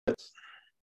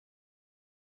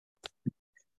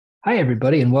Hi,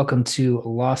 everybody, and welcome to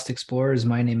Lost Explorers.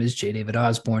 My name is J. David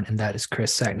Osborne, and that is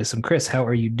Chris Sagnuson. Chris, how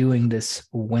are you doing this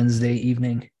Wednesday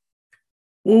evening?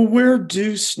 Well, where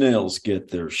do snails get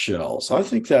their shells? I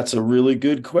think that's a really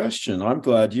good question. I'm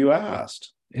glad you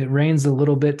asked. It rains a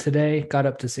little bit today, got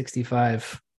up to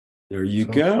 65. There you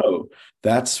So, go.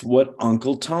 That's what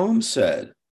Uncle Tom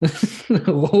said.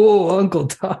 oh, Uncle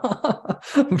Tom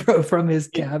from his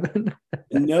cabin.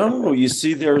 No, you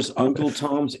see, there's Uncle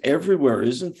Toms everywhere,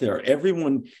 isn't there?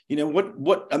 Everyone,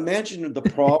 imagine the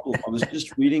problem. I was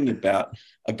just reading about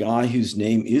a guy whose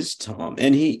name is Tom,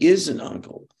 and he is an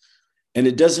uncle. And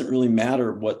it doesn't really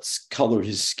matter what color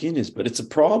his skin is, but it's a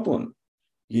problem,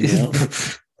 you know?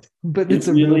 But It it's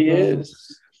a real really problem.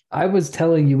 is. I was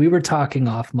telling you, we were talking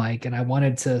off mic, and I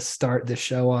wanted to start the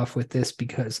show off with this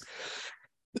because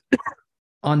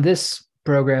on this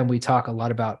program, we talk a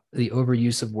lot about the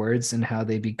overuse of words and how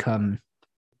they become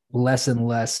less and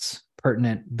less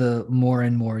pertinent the more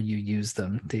and more you use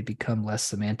them. They become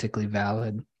less semantically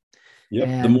valid. Yep.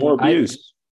 The And more I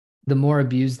abuse. the more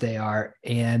abused they are.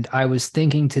 And I was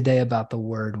thinking today about the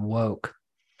word woke.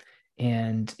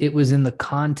 And it was in the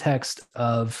context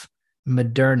of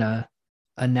Moderna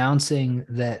announcing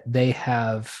that they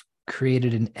have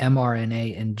created an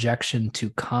mRNA injection to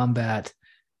combat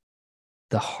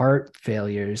the heart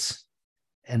failures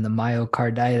and the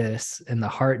myocarditis and the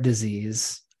heart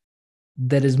disease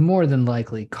that is more than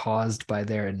likely caused by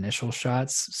their initial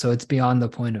shots. So it's beyond the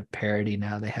point of parody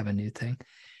now. They have a new thing.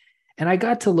 And I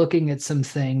got to looking at some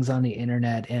things on the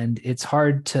internet, and it's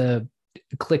hard to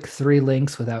click three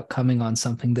links without coming on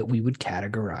something that we would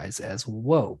categorize as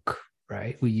woke,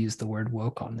 right? We use the word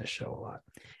woke on this show a lot.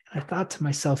 And I thought to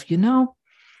myself,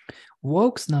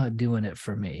 woke's not doing it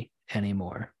for me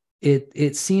anymore.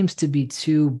 It seems to be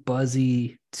too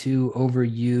buzzy, too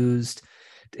overused.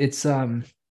 It's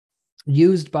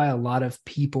used by a lot of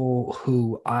people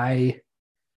who I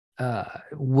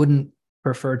wouldn't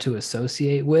prefer to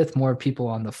associate with. More people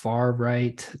on the far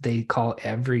right, they call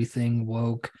everything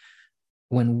woke.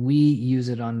 When we use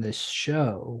it on this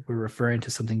show, we're referring to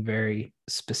something very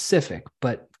specific,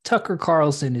 but Tucker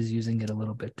Carlson is using it a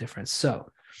little bit different.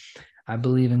 So I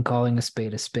believe in calling a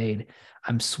spade a spade.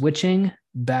 I'm switching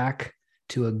back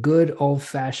to a good old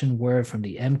fashioned word from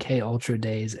the MK Ultra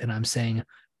days, and I'm saying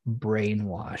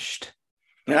brainwashed.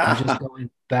 I'm just going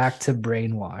back to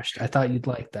brainwashed. I thought you'd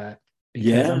like that because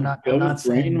Yeah, I'm go not with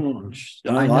saying brainwash.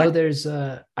 I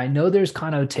like. I know there's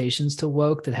connotations to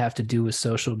woke that have to do with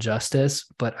social justice,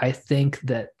 but I think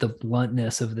that the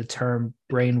bluntness of the term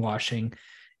brainwashing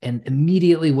and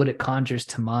immediately what it conjures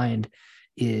to mind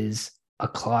is a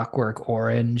Clockwork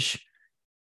Orange,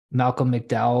 Malcolm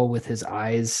McDowell with his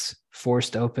eyes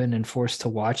forced open and forced to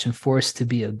watch and forced to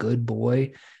be a good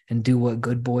boy and do what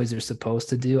good boys are supposed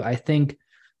to do. I think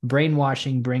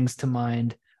brainwashing brings to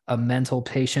mind a mental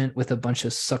patient with a bunch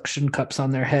of suction cups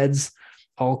on their heads,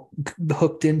 all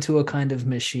hooked into a kind of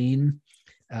machine,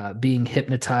 being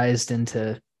hypnotized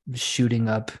into shooting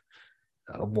up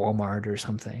a Walmart or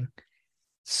something.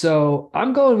 So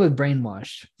I'm going with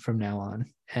brainwashed from now on.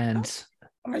 And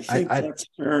I I, think I that's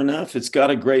fair enough. It's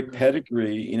got a great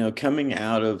pedigree, coming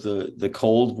out of the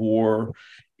Cold War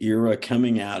era,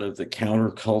 coming out of the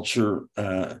counterculture,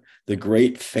 the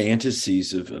great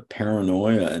fantasies of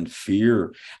paranoia and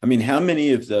fear. I mean, how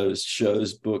many of those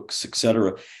shows, books,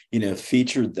 etc.,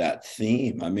 featured that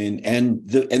theme? I mean, and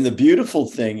the beautiful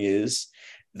thing is,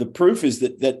 the proof is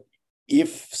that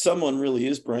if someone really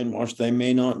is brainwashed, they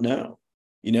may not know.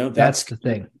 You know, that's that's the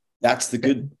thing. that's the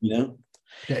good.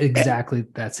 Exactly.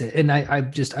 That's it. And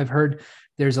I've heard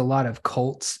there's a lot of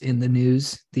cults in the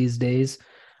news these days.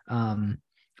 Um,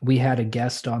 we had a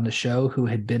guest on the show who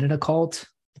had been in a cult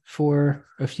for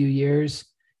a few years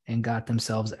and got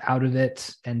themselves out of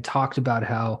it and talked about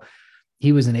how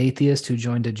he was an atheist who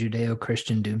joined a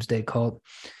Judeo-Christian doomsday cult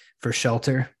for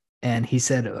shelter. And he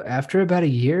said after about a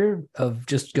year of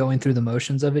just going through the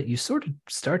motions of it, you sort of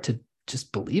start to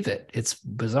just believe it. It's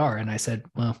bizarre. And I said,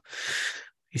 well,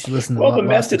 you should listen to Well, the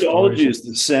Lost methodology Explorers. is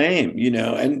the same,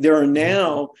 and there are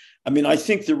now, I mean, I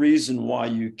think the reason why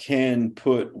you can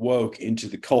put woke into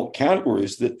the cult category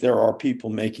is that there are people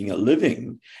making a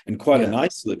living, and quite a Yeah.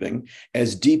 nice living,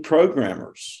 as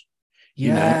deprogrammers, you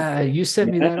know? Yeah. You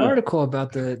sent me that Yeah. article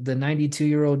about the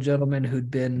 92-year-old gentleman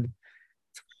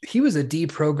he was a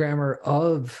deprogrammer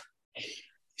of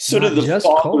Sort of not the just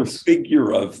father cults.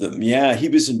 figure of them. Yeah, he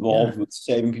was Yeah. involved with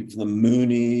saving people from the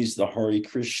Moonies, the Hare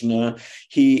Krishna.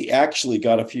 He actually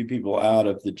got a few people out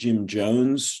of the Jim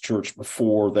Jones church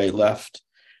before they left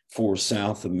for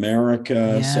South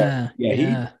America. So Yeah. yeah, he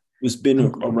Yeah. was been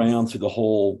I'm around through the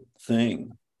whole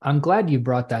thing. I'm glad you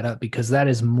brought that up, because that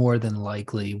is more than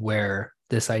likely where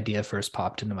this idea first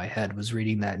popped into my head, was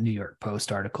reading that New York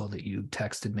Post article that you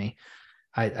texted me.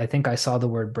 I think I saw the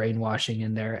word brainwashing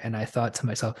in there, and I thought to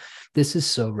myself, this is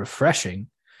so refreshing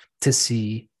to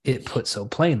see it put so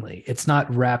plainly. It's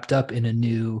not wrapped up in a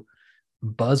new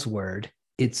buzzword.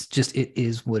 It's just, it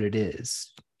is what it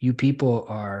is. You people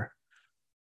are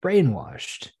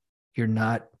brainwashed. You're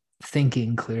not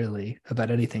thinking clearly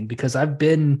about anything. Because I've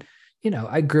been,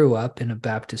 I grew up in a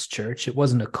Baptist church. It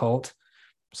wasn't a cult.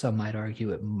 Some might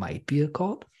argue it might be a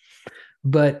cult,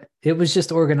 but it was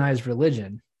just organized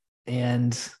religion.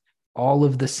 And all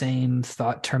of the same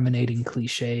thought terminating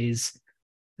cliches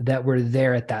that were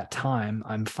there at that time,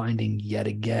 I'm finding yet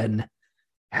again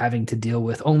having to deal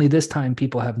with. Only this time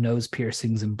people have nose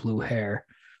piercings and blue hair.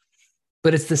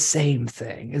 But it's the same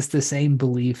thing. It's the same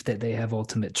belief that they have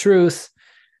ultimate truth,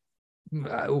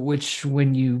 which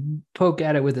when you poke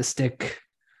at it with a stick,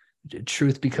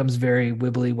 truth becomes very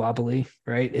wibbly wobbly,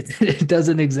 right? It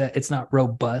doesn't exact, it's not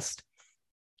robust,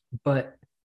 but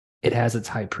it has its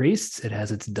high priests, it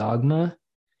has its dogma,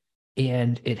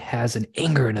 and it has an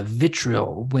anger and a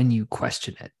vitriol when you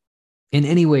question it in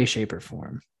any way, shape, or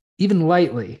form, even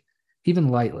lightly.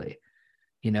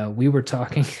 We were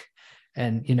talking,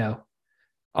 and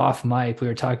off mic, we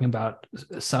were talking about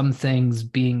some things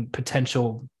being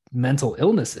potential mental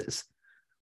illnesses,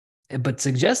 but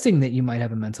suggesting that you might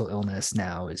have a mental illness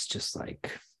now is just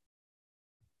like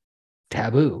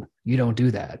taboo. You don't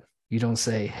do that. You don't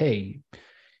say, hey,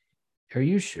 are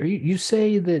you sure? You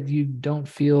say that you don't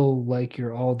feel like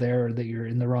you're all there, or that you're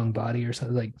in the wrong body or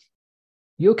something. Like,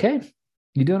 you okay?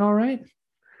 You doing all right?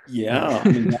 Yeah, I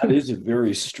mean, that is a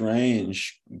very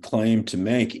strange claim to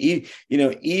make.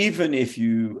 Even if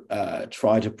you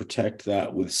try to protect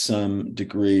that with some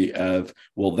degree of,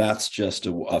 well, that's just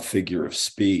a figure of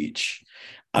speech.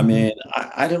 I mean,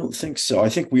 I don't think so. I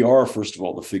think we are, first of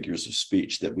all, the figures of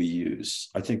speech that we use.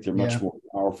 I think they're much more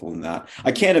powerful than that.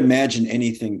 I can't imagine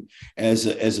anything as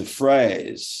a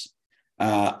phrase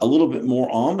a little bit more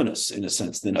ominous, in a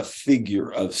sense, than a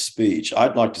figure of speech.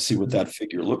 I'd like to see what that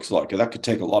figure looks like. That could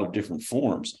take a lot of different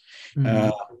forms.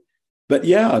 But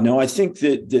yeah, no, I think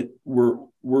that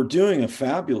we're doing a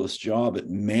fabulous job at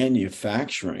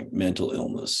manufacturing mental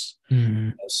illness,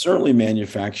 certainly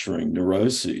manufacturing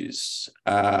neuroses,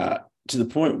 to the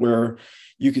point where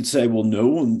you could say, well, no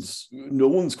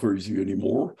one's crazy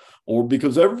anymore, or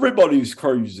because everybody's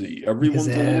crazy.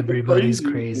 Everybody's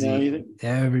crazy.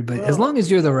 Everybody, well, as long as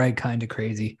you're the right kind of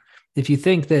crazy. If you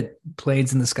think that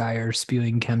planes in the sky are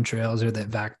spewing chemtrails, or that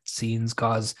vaccines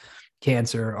cause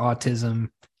cancer, autism,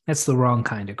 that's the wrong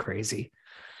kind of crazy.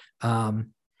 Well,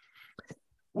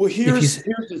 here's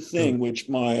the thing, which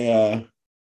my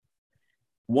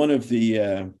one of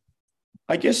the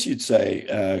I guess you'd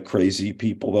say crazy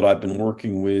people that I've been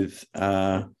working with,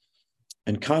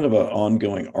 and kind of an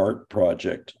ongoing art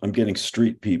project. I'm getting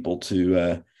street people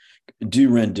to do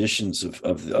renditions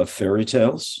of fairy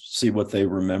tales, see what they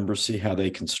remember, see how they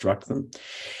construct them.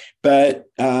 But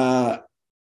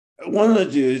one of the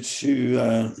dudes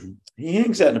who he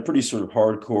hangs out in a pretty sort of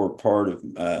hardcore part of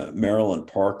Maryland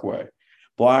Parkway,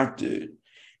 black dude,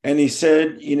 and he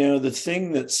said, the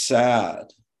thing that's sad.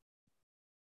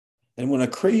 And when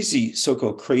a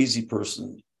so-called crazy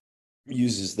person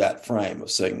uses that frame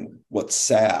of saying what's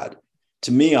sad,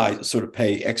 to me, I sort of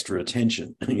pay extra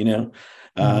attention,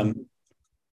 So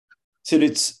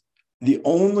it's the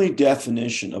only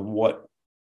definition of what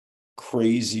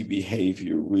crazy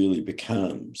behavior really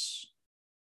becomes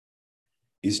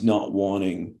is not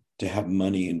wanting to have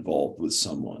money involved with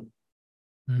someone,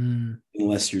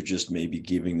 unless you're just maybe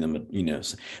giving them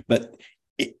but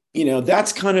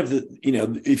that's kind of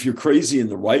if you're crazy in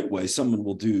the right way, someone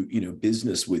will do,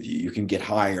 business with you. You can get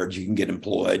hired, you can get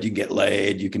employed, you can get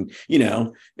laid, you can,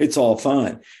 it's all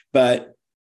fine. But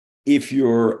if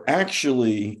you're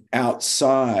actually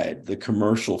outside the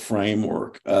commercial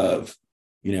framework of,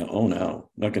 oh no,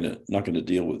 not gonna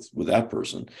deal with that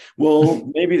person. Well,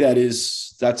 maybe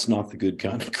that's not the good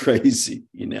kind of crazy,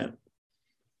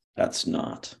 That's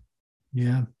not.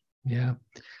 Yeah. Yeah.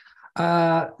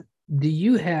 Do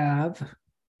you have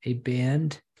a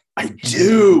band? I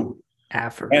do.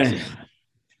 Aphorism.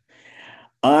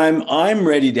 I'm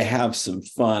ready to have some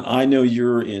fun. I know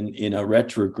you're in a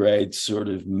retrograde sort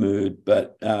of mood,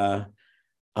 but I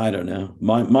don't know.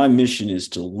 My mission is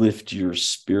to lift your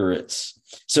spirits.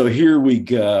 So here we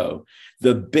go.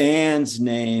 The band's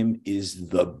name is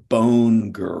the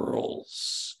Bone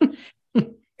Girls.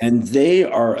 And they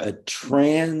are a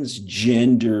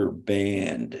transgender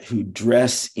band who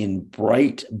dress in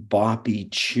bright,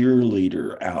 boppy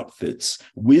cheerleader outfits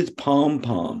with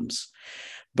pom-poms.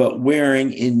 but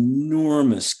wearing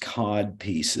enormous cod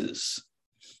pieces.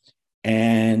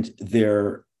 And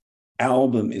their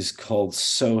album is called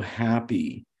So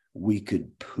Happy We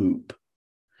Could Poop.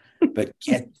 But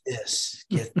get this.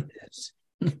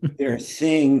 Their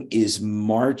thing is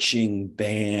marching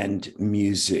band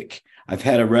music. I've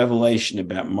had a revelation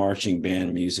about marching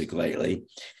band music lately.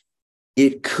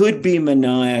 It could be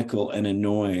maniacal and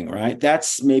annoying, right?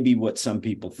 That's maybe what some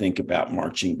people think about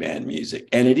marching band music.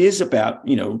 And it is about,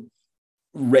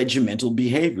 regimental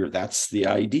behavior. That's the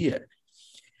idea.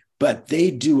 But they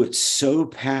do it so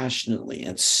passionately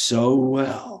and so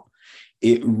well.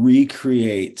 It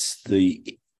recreates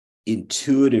the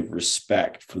intuitive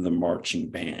respect for the marching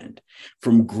band,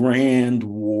 from grand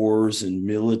wars and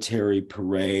military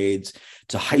parades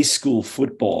to high school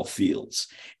football fields.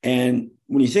 And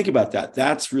when you think about that,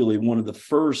 that's really one of the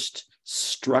first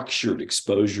structured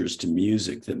exposures to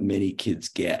music that many kids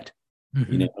get.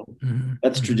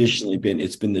 That's traditionally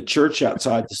it's been the church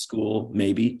outside the school,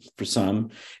 maybe for some,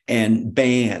 and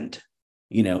band,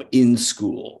 in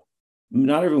school.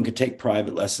 Not everyone could take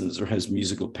private lessons or has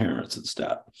musical parents and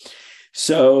stuff.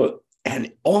 So,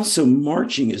 and also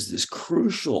marching is this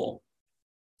crucial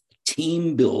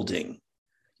team building,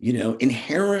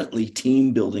 inherently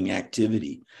team building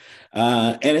activity.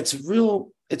 And it's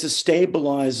a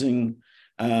stabilizing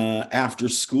after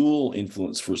school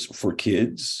influence for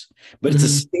kids, but it's a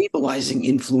stabilizing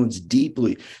influence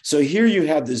deeply. So here you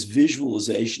have this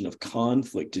visualization of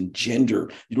conflict and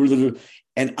gender,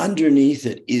 and underneath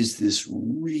it is this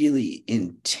really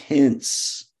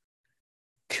intense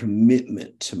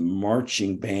commitment to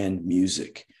marching band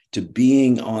music, to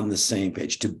being on the same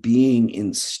page, to being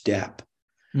in step,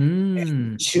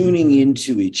 and tuning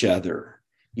into each other.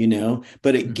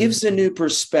 But it gives a new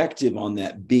perspective on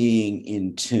that being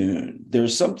in tune.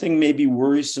 There's something maybe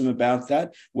worrisome about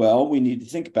that. Well, we need to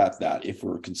think about that if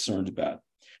we're concerned about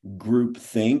group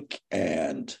think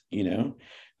and,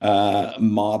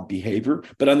 mob behavior.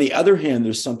 But on the other hand,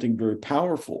 there's something very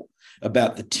powerful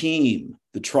about the team,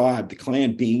 the tribe, the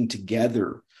clan being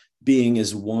together, being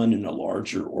as one in a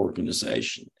larger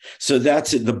organization. So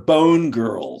that's it. The Bone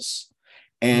Girls.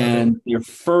 And their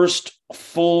first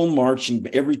full marching,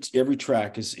 every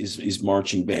track is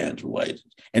marching band related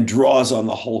and draws on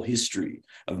the whole history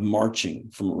of marching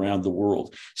from around the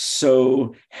world.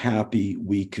 So happy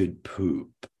we could poop.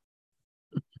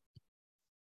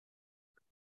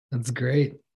 That's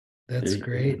great. That's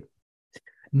great.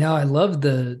 Now I love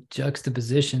the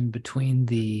juxtaposition between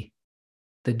the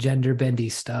gender bendy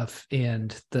stuff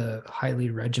and the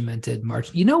highly regimented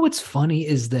march. What's funny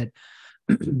is that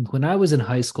when I was in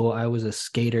high school, I was a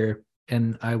skater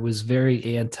and I was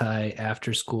very anti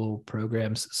after school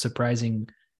programs, surprising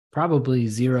probably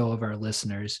zero of our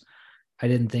listeners. I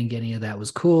didn't think any of that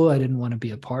was cool. I didn't want to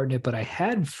be a part in it, but I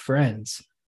had friends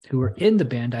who were in the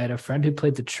band. I had a friend who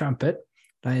played the trumpet.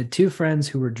 I had two friends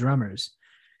who were drummers.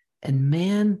 And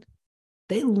man,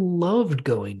 they loved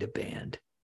going to band.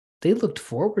 They looked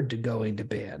forward to going to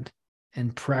band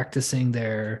and practicing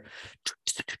their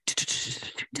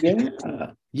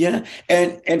yeah.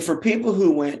 And for people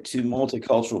who went to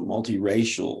multicultural,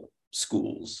 multiracial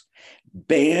schools,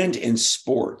 band and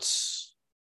sports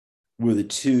were the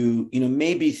two,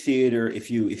 maybe theater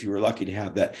if you were lucky to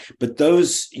have that. But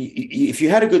those, if you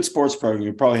had a good sports program,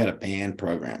 you probably had a band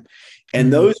program.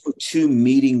 And those were two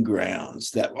meeting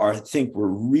grounds that I think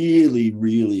were really,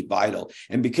 really vital.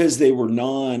 And because they were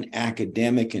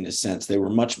non-academic in a sense, they were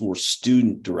much more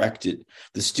student directed.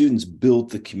 The students built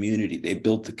the community. They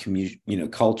built the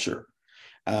culture.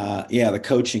 The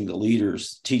coaching, the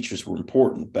leaders, teachers were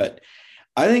important. But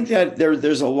I think that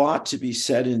there's a lot to be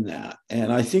said in that.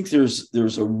 And I think there's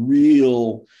a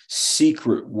real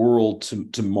secret world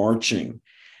to marching.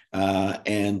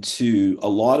 And to a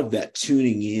lot of that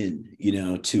tuning in,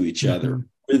 to each other,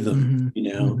 rhythm,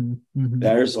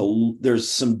 there's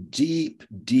some deep,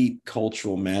 deep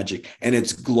cultural magic, and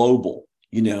it's global,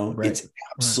 it's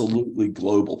absolutely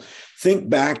global. Think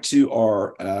back to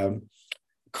our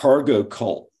cargo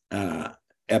cult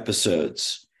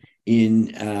episodes in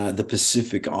the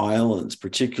Pacific Islands,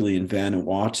 particularly in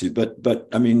Vanuatu. But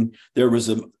I mean, there was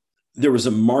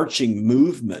a marching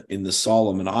movement in the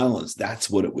Solomon Islands. That's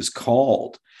what it was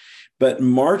called. But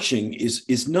marching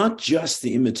is not just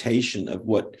the imitation of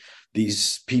what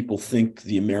these people think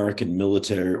the American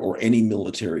military or any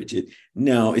military did.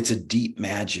 No, it's a deep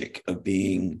magic of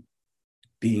being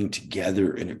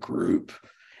together in a group.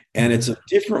 And it's a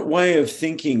different way of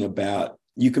thinking about,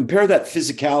 you compare that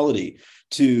physicality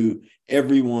to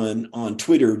everyone on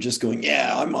Twitter just going,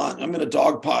 I'm going to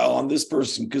dogpile on this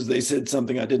person because they said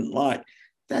something I didn't like.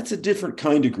 That's a different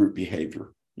kind of group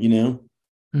behavior,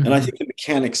 And I Mhm. think the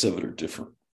mechanics of it are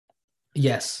different.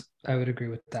 Yes, I would agree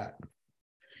with that.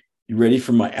 You ready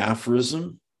for my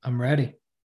aphorism? I'm ready.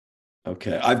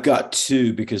 Okay, I've got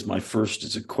two because my first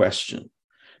is a question,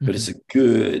 but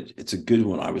Mhm. it's a good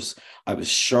one. I was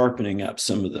sharpening up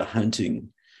some of the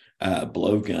hunting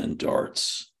blowgun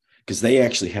darts because they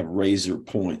actually have razor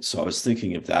points. So I was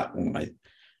thinking of that when I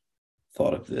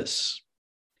thought of this.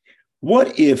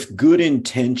 What if good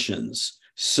intentions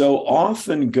so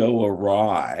often go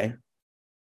awry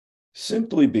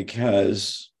simply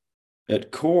because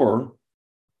at core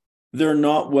they're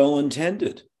not well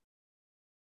intended?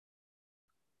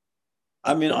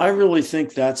 I mean, I really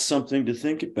think that's something to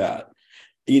think about.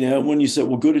 When you said,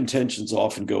 well, good intentions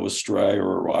often go astray or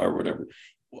awry or whatever.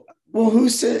 Well, who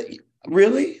said,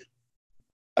 really?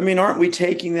 I mean, aren't we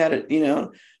taking that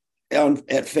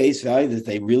at face value that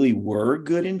they really were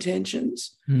good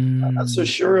intentions? I'm not so Mm.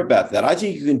 sure about that. I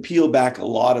think you can peel back a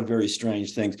lot of very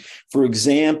strange things. For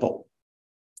example,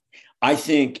 I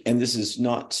think, and this is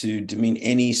not to demean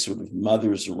any sort of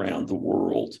mothers around the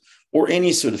world or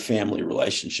any sort of family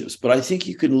relationships, but I think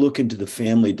you can look into the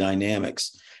family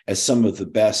dynamics as some of the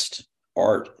best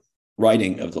art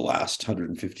writing of the last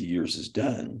 150 years is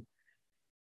done,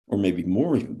 or maybe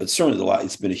more even, but certainly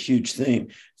it's been a huge theme.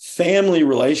 Family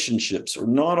relationships are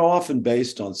not often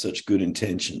based on such good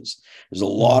intentions. There's a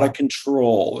lot of Mm.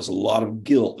 control, there's a lot of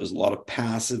guilt, there's a lot of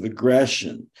passive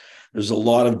aggression, there's a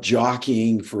lot of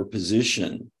jockeying for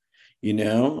position.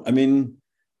 I mean,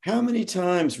 how many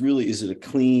times really is it a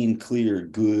clean, clear,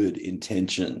 good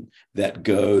intention that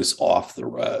goes off the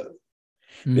road?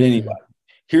 But anyway, Mm.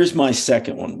 here's my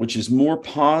second one, which is more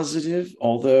positive,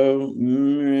 although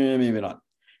maybe not.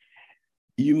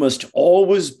 You must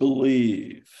always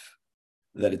believe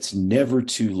that it's never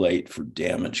too late for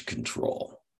damage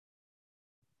control.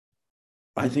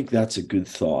 I think that's a good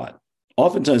thought.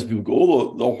 Oftentimes people go,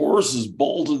 oh, the horse is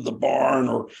bolted the barn,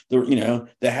 or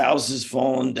the house is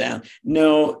fallen down.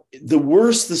 No, the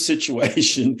worse the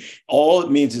situation, all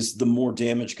it means is the more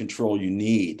damage control you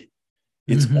need.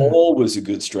 It's Mhm. always a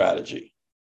good strategy.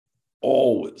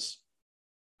 Always.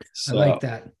 I like So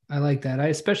that. I like that. I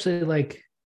especially like,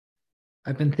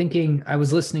 I've been thinking, I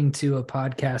was listening to a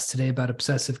podcast today about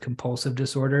obsessive compulsive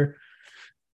disorder,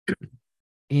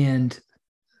 and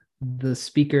the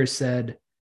speaker said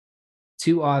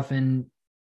too often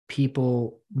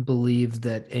people believe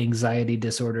that anxiety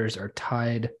disorders are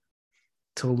tied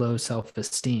to low self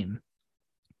esteem.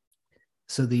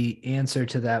 So the answer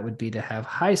to that would be to have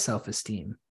high self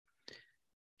esteem.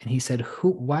 And he said,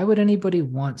 why would anybody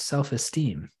want self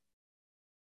esteem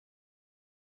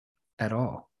at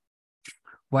all?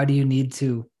 Why do you need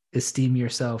to esteem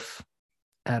yourself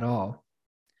at all?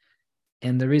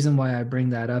 And the reason why I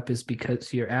bring that up is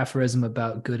because your aphorism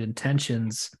about good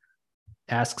intentions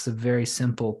asks a very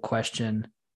simple question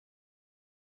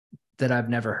that I've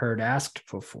never heard asked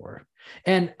before.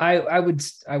 And I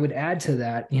would add to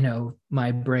that,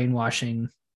 my brainwashing.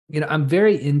 I'm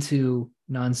very into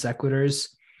non sequiturs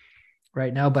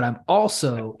right now, but I'm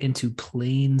also into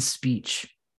plain speech.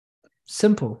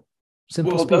 Simple,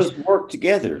 simple well, speech. those work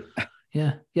together.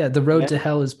 Yeah. Yeah. The road Yeah. to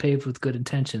hell is paved with good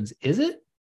intentions. Is it?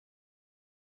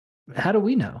 How do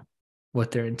we know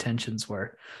what their intentions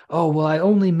were? Oh, well, I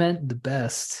only meant the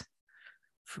best.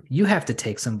 You have to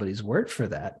take somebody's word for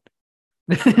that.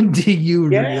 Do you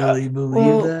Yeah. really believe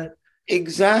Well, that?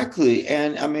 exactly.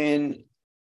 And I mean,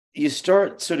 you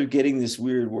start sort of getting this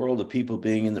weird world of people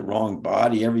being in the wrong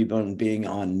body, everyone being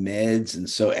on meds and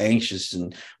so anxious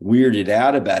and weirded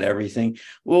out about everything.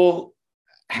 Well,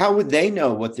 how would they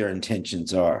know what their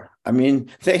intentions are? I mean,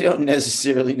 they don't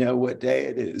necessarily know what day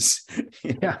it is.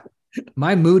 Yeah.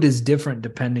 My mood is different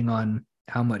depending on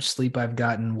how much sleep I've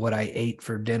gotten, what I ate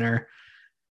for dinner,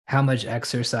 how much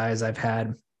exercise I've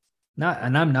had.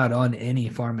 And I'm not on any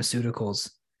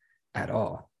pharmaceuticals at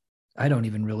all. I don't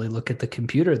even really look at the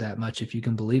computer that much, if you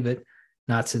can believe it.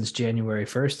 Not since January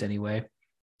 1st, anyway.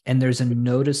 And there's a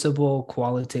noticeable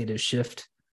qualitative shift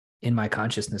in my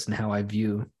consciousness and how I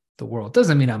view the world.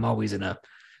 Doesn't mean I'm always in a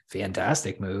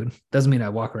fantastic mood. Doesn't mean I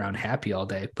walk around happy all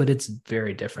day, but it's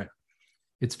very different.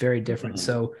 It's very different. Mhm.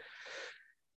 So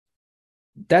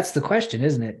that's the question,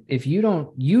 isn't it? If you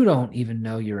don't even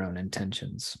know your own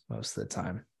intentions most of the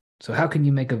time. So how can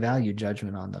you make a value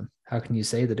judgment on them? How can you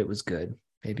say that it was good?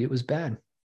 Maybe it was bad.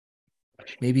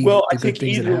 Maybe Well, I the good think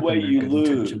things that either way happened are you good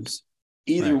intentions. lose.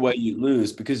 Either Right. way you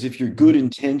lose, because if your Mhm. good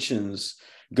intentions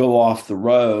go off the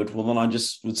road, well, then I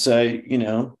just would say,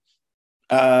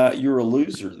 you're a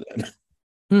loser then.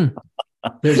 Hmm.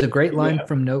 There's a great line Yeah.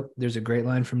 from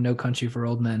No Country for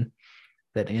Old Men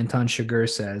that Anton Chigurh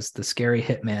says, the scary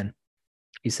hitman.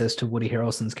 He says to Woody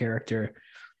Harrelson's character,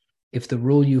 if the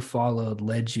rule you followed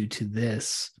led you to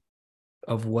this,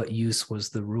 of what use was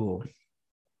the rule?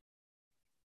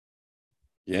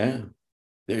 Yeah,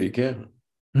 there you go.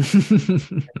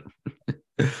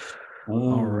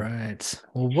 All Oh. right.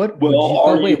 Well, what would Well, you? Oh,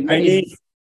 are you wait. ready?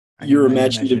 I need Your my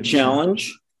imaginative imagination.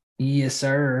 challenge? Yes,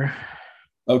 sir.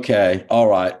 Okay, all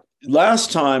right.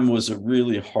 Last time was a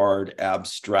really hard,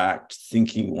 abstract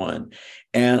thinking one.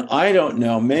 And I don't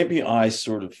know, maybe I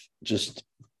sort of just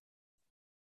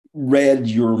read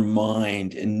your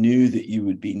mind and knew that you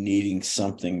would be needing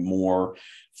something more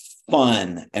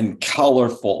fun and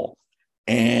colorful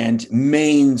and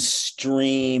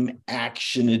mainstream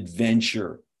action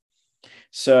adventure.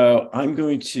 So I'm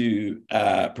going to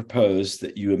propose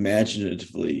that you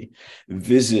imaginatively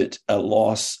visit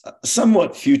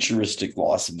somewhat futuristic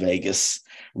Las Vegas,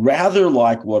 rather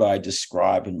like what I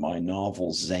describe in my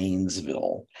novel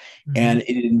Zanesville. Mhm. And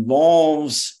it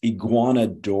involves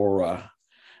Iguanodora,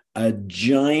 a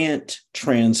giant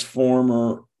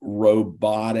transformer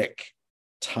robotic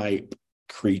type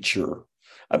creature,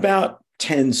 about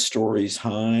 10 stories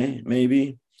high,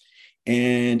 maybe.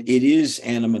 And it is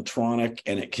animatronic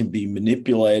and it can be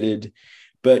manipulated.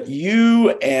 But you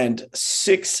and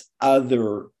 6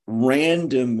 other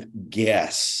random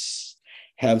guests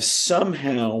have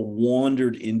somehow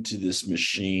wandered into this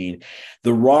machine.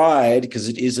 The ride, because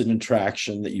it is an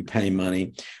attraction that you pay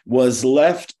money, was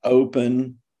left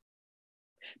open.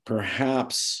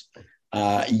 Perhaps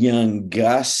young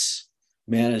Gus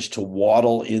managed to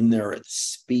waddle in there at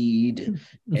speed,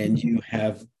 and you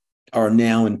are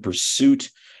now in pursuit,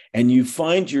 and you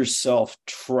find yourself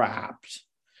trapped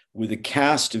with a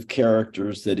cast of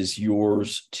characters that is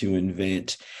yours to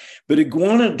invent. But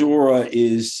Iguanodora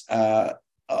is a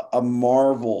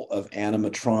marvel of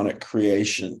animatronic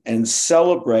creation and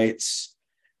celebrates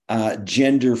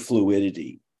gender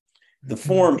fluidity. The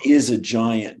form is a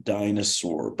giant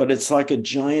dinosaur, but it's like a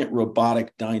giant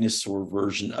robotic dinosaur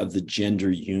version of the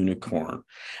gender unicorn.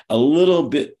 A little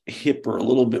bit hipper, a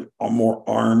little bit more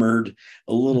armored,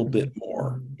 a little bit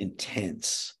more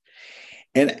intense.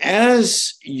 And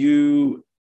as you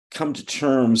come to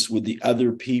terms with the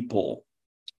other people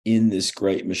in this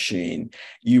great machine,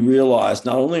 you realize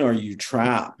not only are you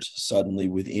trapped suddenly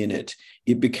within it,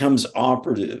 it becomes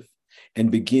operative and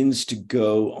begins to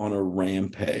go on a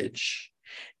rampage.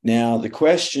 Now, the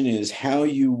question is how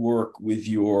you work with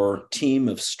your team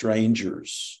of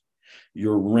strangers,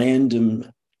 your random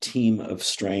team of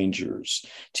strangers,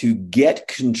 to get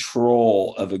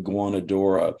control of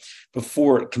Iguanodora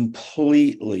before it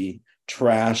completely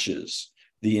trashes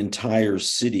the entire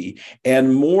city.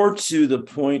 And more to the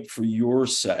point, for your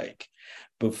sake,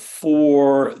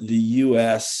 before the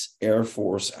U.S. Air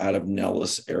Force out of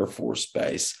Nellis Air Force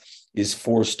Base is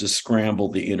forced to scramble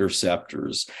the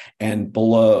interceptors and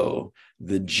blow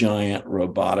the giant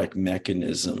robotic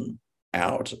mechanism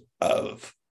out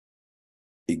of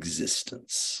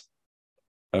existence.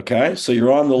 Okay, so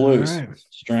you're on the loose, right.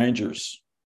 strangers.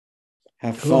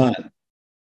 Have Cool. fun.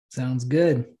 Sounds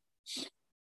good.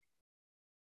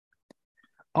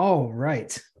 All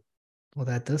right. Well,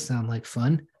 that does sound like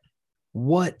fun.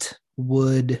 What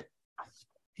would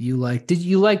you like? Did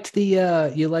you liked the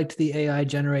AI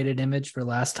generated image for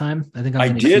last time? I think I'm I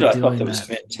going to did. keep I thought doing that was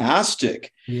that.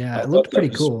 fantastic. Yeah, I it thought looked that pretty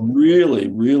was cool. really,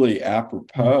 really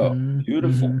apropos. Mm-hmm, mm-hmm.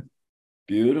 Beautiful.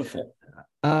 Beautiful.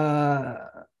 Uh,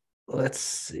 let's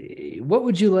see. What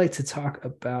would you like to talk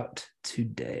about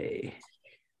today?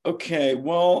 Okay,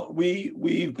 well,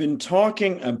 we've been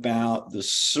talking about the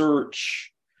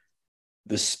search,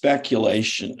 the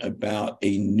speculation about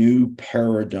a new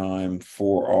paradigm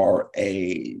for our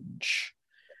age,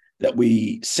 that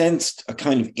we sensed a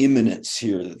kind of imminence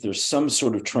here, that there's some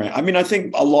sort of trend. I mean, I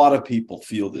think a lot of people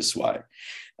feel this way.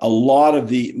 A lot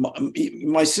of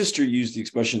my sister used the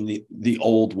expression the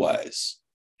old ways,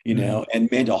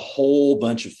 and made a whole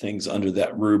bunch of things under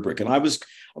that rubric. And I was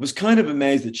kind of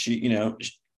amazed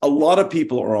that a lot of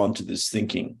people are onto this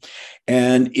thinking,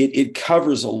 and it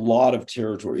covers a lot of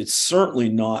territory. It's certainly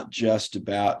not just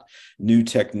about new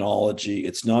technology.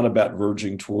 It's not about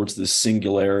verging towards this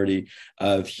singularity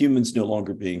of humans no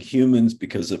longer being humans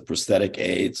because of prosthetic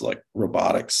aids like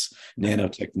robotics,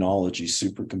 nanotechnology,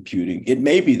 supercomputing. It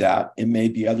may be that, it may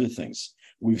be other things.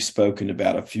 We've spoken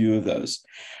about a few of those.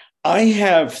 I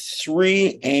have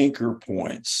 3 anchor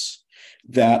points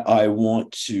that I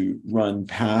want to run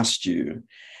past you.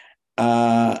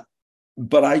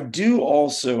 But I do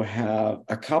also have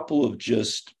a couple of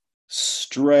just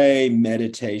stray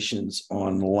meditations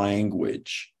on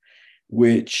language,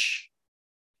 which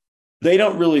they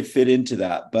don't really fit into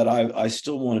that, but I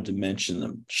still wanted to mention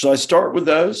them. Should I start with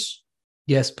those?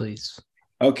 Yes, please.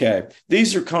 Okay.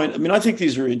 These are I mean, I think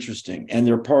these are interesting, and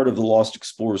they're part of the Lost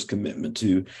Explorer's commitment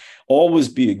to always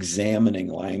be examining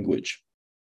language.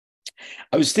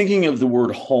 I was thinking of the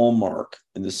word hallmark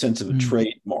in the sense of a Mm.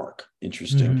 trademark,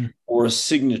 interesting, Hmm. or a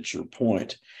signature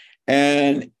point.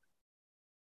 And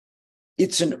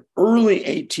it's an early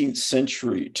 18th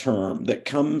century term that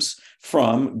comes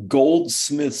from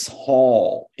Goldsmiths'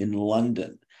 Hall in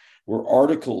London, where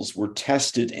articles were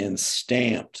tested and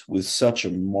stamped with such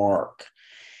a mark.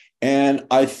 And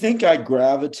I think I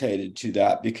gravitated to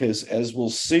that because, as we'll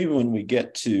see when we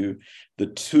get to the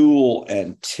tool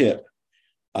and tip,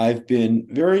 I've been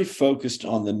very focused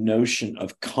on the notion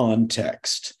of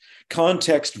context.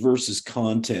 Context versus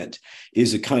content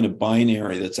is a kind of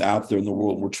binary that's out there in the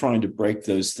world. We're trying to break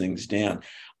those things down.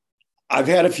 I've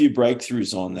had a few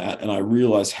breakthroughs on that, and I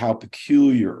realize how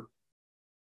peculiar,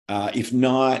 if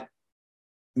not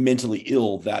mentally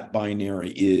ill, that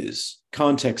binary is.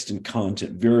 Context and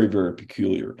content, very, very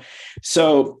peculiar.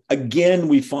 So again,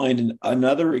 we find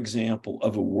another example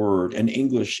of a word, and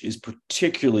English is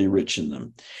particularly rich in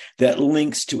them, that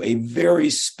links to a very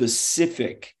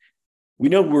specific, we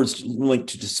know words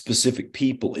linked to specific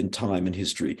people in time and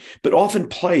history, but often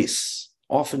place,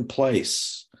 often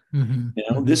place. Hmm.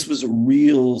 This was a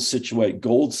real situation,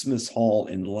 Goldsmiths Hall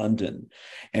in London,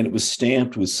 and it was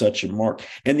stamped with such a mark.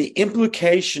 And the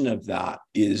implication of that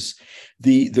is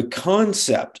the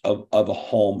concept of a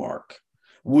hallmark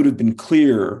would have been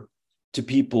clear to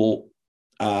people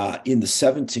in the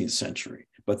 17th century,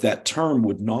 but that term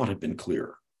would not have been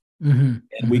clear. Hmm.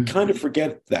 And we kind of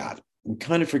forget that. We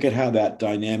kind of forget how that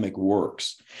dynamic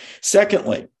works.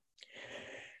 Secondly,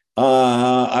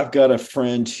 I've got a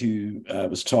friend who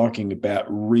was talking about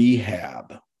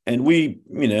rehab, and we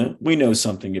know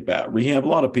something about rehab. A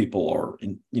lot of people are,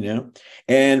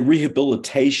 and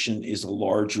rehabilitation is a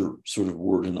larger sort of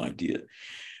word and idea.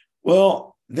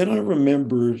 Well, then I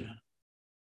remembered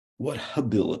what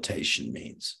habilitation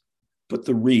means. Put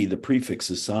the prefix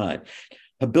aside.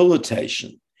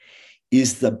 Habilitation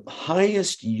is the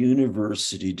highest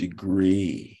university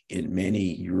degree in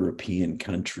many European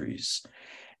countries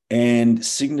and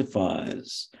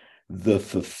signifies the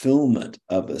fulfillment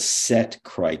of a set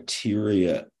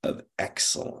criteria of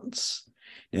excellence.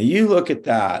 Now, you look at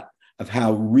that, of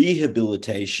how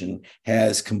rehabilitation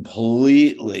has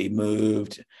completely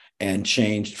moved and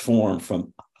changed form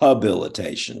from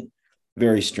habilitation.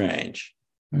 Very strange.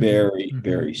 Very,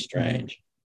 very strange.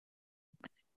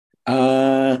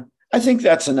 I think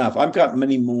that's enough. I've got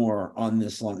many more on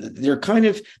this one. They're kind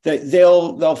of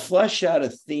they'll flesh out a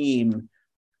theme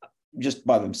just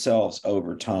by themselves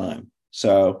over time.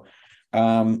 So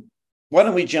why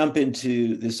don't we jump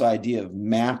into this idea of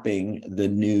mapping the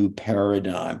new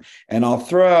paradigm? And I'll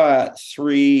throw out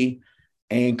 3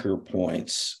 anchor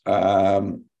points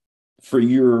for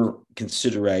your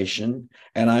consideration.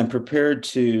 And I'm prepared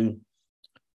to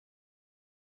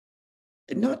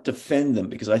not defend them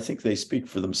because I think they speak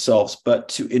for themselves, but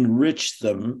to enrich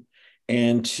them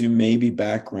and to maybe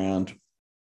background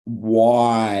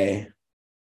why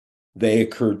they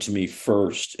occurred to me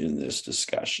first in this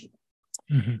discussion.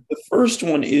 Mm-hmm. The first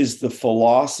one is the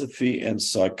philosophy and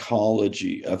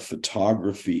psychology of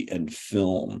photography and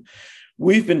film.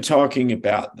 We've been talking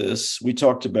about this. We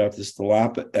talked about this the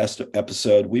last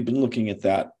episode. We've been looking at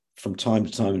that from time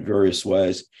to time in various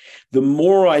ways. The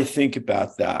more I think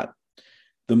about that,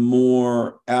 the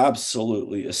more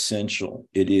absolutely essential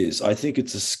it is. I think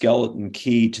it's a skeleton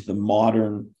key to the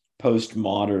modern,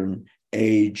 postmodern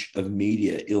age of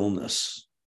media illness.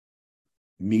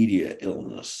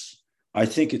 I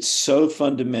think it's so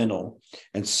fundamental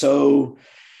and so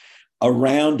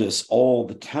around us all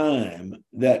the time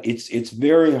that it's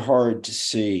very hard to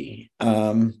see.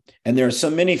 And there are so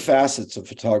many facets of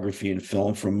photography and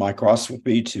film, from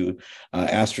microscopy to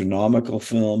astronomical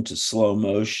film to slow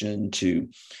motion to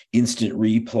instant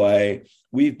replay.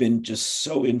 We've been just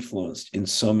so influenced in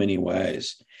so many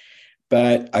ways.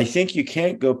 But I think you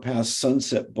can't go past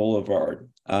Sunset Boulevard,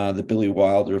 the Billy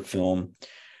Wilder film,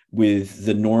 with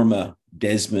the Norma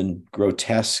Desmond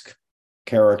grotesque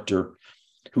character,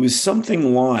 who is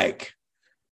something like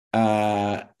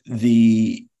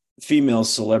the female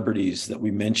celebrities that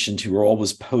we mentioned who are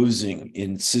always posing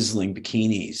in sizzling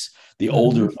bikinis. The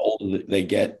older and older they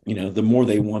get, the more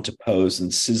they want to pose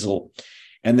and sizzle.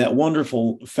 And that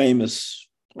wonderful, famous,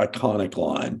 iconic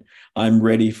line, "I'm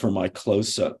ready for my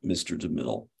close-up, Mr.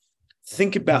 DeMille."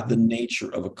 Think about the nature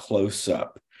of a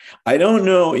close-up. I don't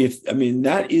know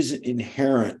that isn't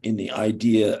inherent in the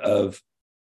idea of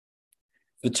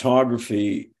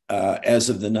photography as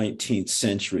of the 19th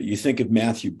century. You think of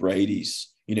Matthew Brady's,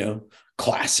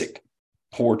 classic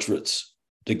portraits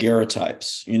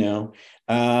daguerreotypes,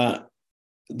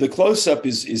 the close-up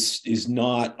is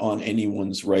not on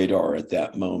anyone's radar at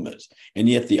that moment. And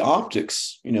yet the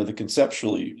optics,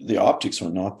 the optics are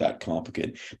not that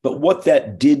complicated. But what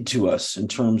that did to us in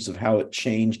terms of how it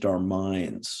changed our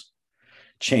minds,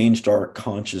 changed our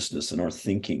consciousness and our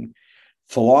thinking,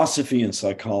 philosophy and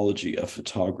psychology of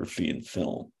photography and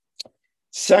film.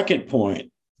 Second point,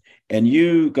 and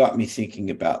you got me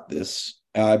thinking about this.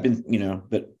 I've been,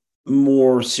 but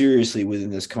more seriously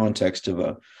within this context of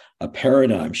a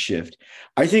paradigm shift.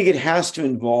 I think it has to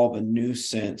involve a new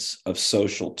sense of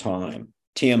social time,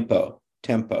 tempo.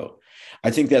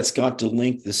 I think that's got to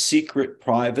link the secret,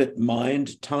 private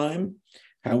mind time,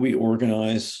 how we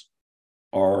organize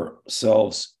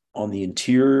ourselves on the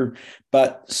interior,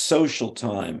 but social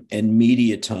time and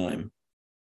media time.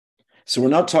 So we're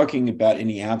not talking about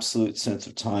any absolute sense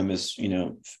of time as,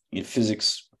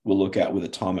 physics will look at with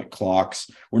atomic clocks.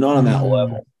 We're not on that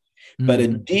level, but a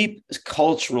deep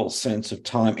cultural sense of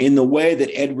time in the way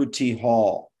that Edward T.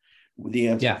 Hall, the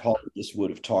anthropologist, would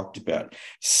have talked about.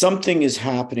 Something is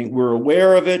happening. We're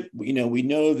aware of it. We know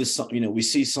we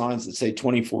see signs that say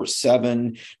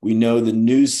 24/7. We know the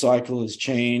news cycle has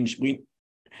changed.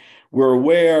 We're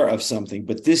aware of something,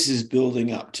 but this is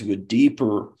building up to a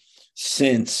deeper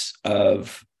sense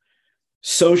of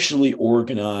socially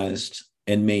organized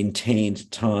and maintained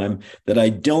time that I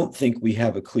don't think we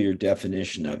have a clear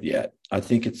definition of yet. I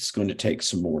think it's going to take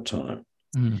some more time.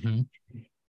 Mm-hmm.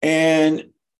 And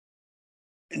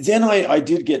then I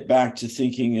did get back to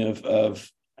thinking of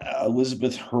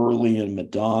Elizabeth Hurley and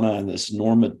Madonna and this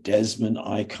Norma Desmond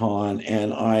icon.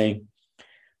 And I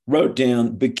wrote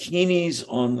down bikinis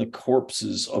on the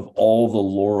corpses of all the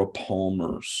Laura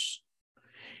Palmers.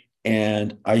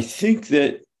 And I think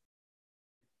that,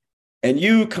 and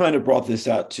you kind of brought this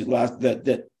out to last,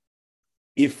 that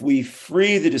if we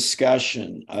free the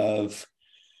discussion of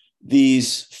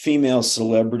these female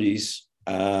celebrities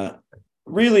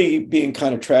really being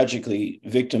kind of tragically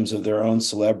victims of their own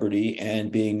celebrity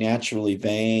and being naturally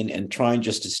vain and trying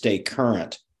just to stay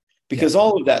current, because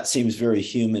all of that seems very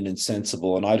human and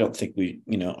sensible. And I don't think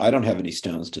I don't have any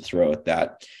stones to throw at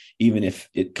that, even if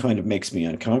it kind of makes me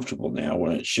uncomfortable now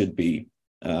when it should be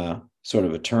sort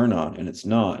of a turn on, and it's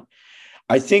not.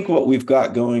 I think what we've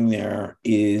got going there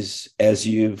is, as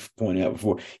you've pointed out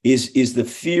before, is the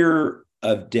fear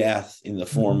of death in the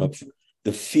form of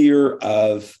the fear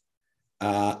of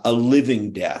a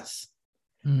living death,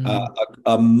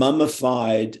 a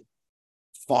mummified,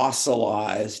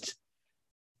 fossilized,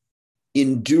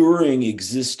 enduring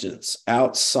existence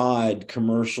outside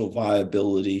commercial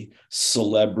viability,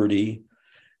 celebrity,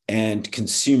 and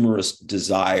consumerist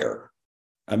desire.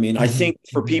 I mean, I think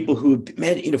for people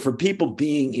for people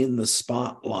being in the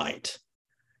spotlight,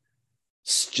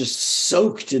 just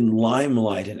soaked in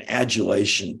limelight and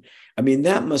adulation, I mean,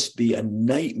 that must be a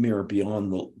nightmare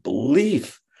beyond the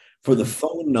belief for the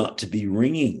phone not to be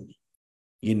ringing,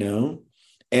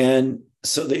 And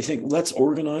so they think, let's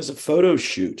organize a photo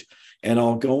shoot, and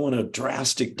I'll go on a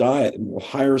drastic diet and we'll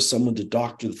hire someone to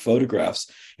doctor the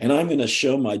photographs. And I'm going to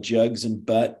show my jugs and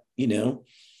butt,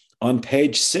 on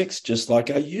page 6, just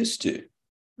like I used to.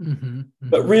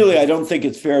 But really, I don't think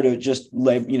it's fair to just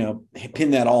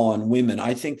pin that all on women.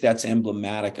 I think that's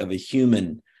emblematic of a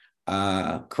human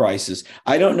crisis.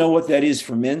 I don't know what that is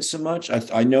for men so much.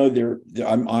 I know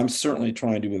I'm certainly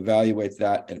trying to evaluate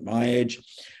that at my age.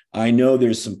 I know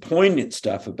there's some poignant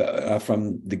stuff about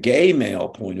from the gay male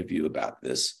point of view about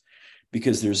this,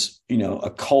 because there's a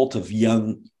cult of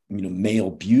young male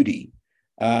beauty.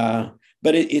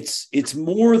 But it's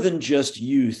more than just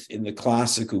youth in the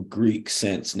classical Greek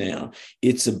sense now.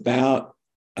 It's about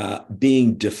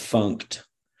being defunct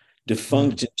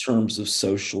in terms of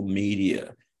social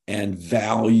media and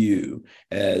value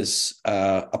as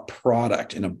a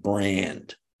product and a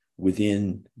brand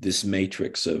within this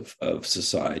matrix of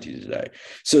society today.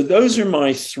 So those are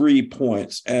my 3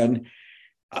 points. And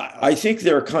I think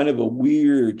they're kind of a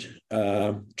weird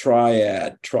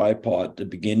tripod to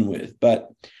begin with.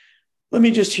 But let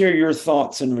me just hear your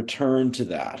thoughts in return to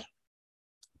that.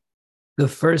 The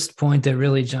first point that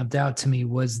really jumped out to me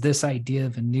was this idea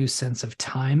of a new sense of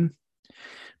time.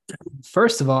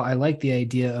 First of all, I like the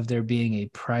idea of there being a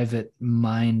private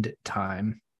mind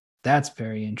time. That's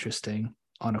very interesting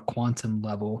on a quantum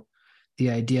level.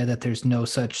 The idea that there's no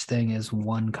such thing as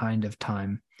one kind of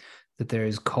time, that there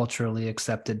is culturally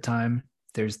accepted time.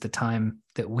 There's the time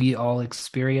that we all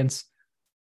experience,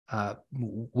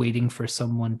 waiting for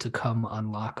someone to come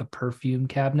unlock a perfume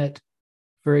cabinet,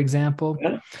 for example,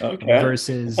 okay.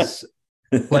 versus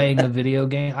playing a video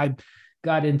game.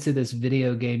 got into this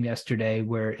video game yesterday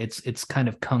where it's kind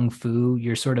of kung fu.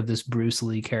 You're sort of this Bruce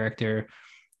Lee character,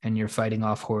 and you're fighting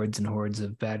off hordes and hordes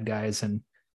of bad guys. And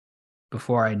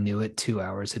before I knew it, 2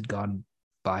 hours had gone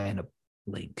by in a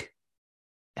blink.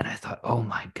 And I thought, oh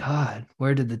my God,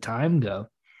 where did the time go?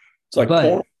 It's like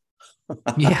porn.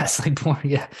 Yeah, it's like porn.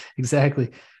 Yeah,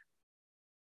 exactly.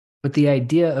 But the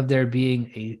idea of there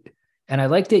being and I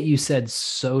like that you said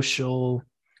social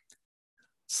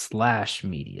 /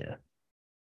 media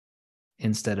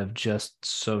instead of just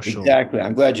social. Exactly.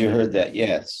 I'm glad you heard that.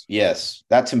 Yes. Yes.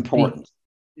 That's important.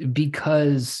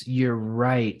 Because you're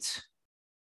right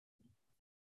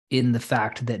in the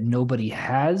fact that nobody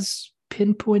has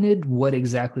pinpointed what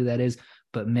exactly that is.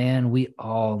 But man, we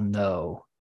all know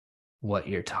what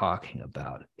you're talking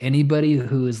about. Anybody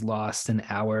who is lost an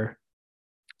hour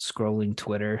scrolling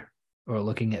Twitter or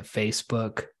looking at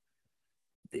Facebook,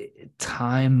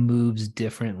 time moves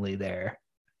differently there.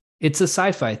 It's a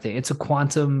sci-fi thing. It's a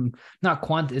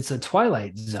it's a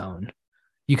Twilight Zone.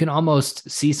 You can almost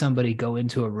see somebody go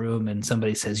into a room and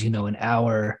somebody says, an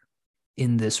hour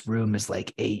in this room is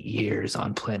like 8 years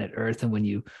on planet Earth.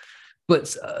 And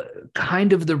but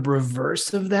kind of the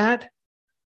reverse of that.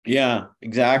 Yeah,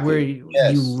 exactly. Where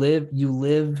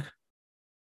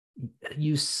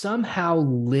you somehow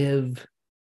live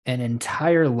an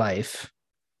entire life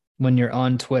when you're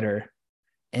on Twitter,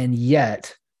 and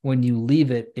yet when you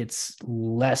leave it, it's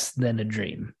less than a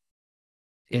dream.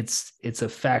 It's a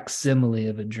facsimile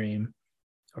of a dream,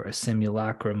 or a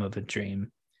simulacrum of a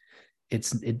dream.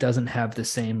 It doesn't have the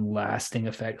same lasting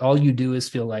effect. All you do is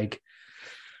feel like,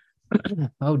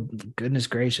 oh goodness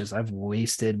gracious, I've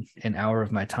wasted an hour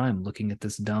of my time looking at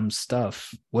this dumb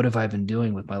stuff. What have I been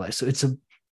doing with my life? So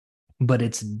but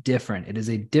it's different. It is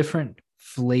a different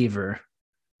flavor.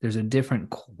 There's a different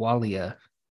qualia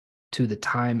to the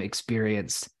time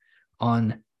experienced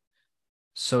on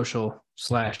social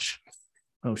 /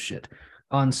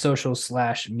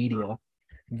 media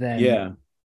than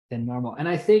normal. And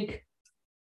I think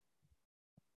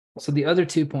so. The other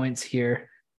 2 points here,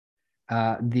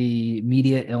 the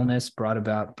media illness brought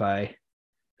about by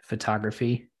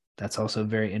photography. That's also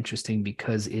very interesting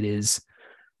because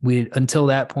until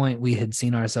that point, we had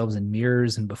seen ourselves in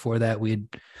mirrors. And before that, we had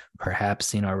perhaps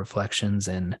seen our reflections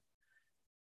in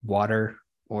water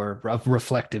or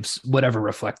whatever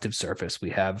reflective surface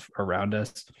we have around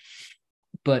us.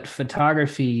 But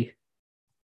photography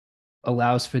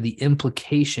allows for the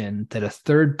implication that a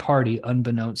third party,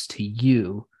 unbeknownst to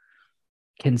you,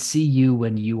 can see you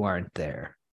when you aren't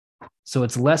there. So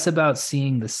it's less about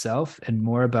seeing the self and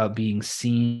more about being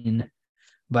seen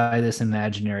by this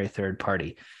imaginary third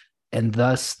party. And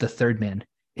thus the third man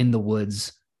in the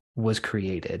woods was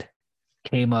created,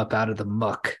 came up out of the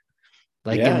muck,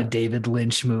 like in a David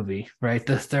Lynch movie, right?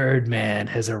 The third man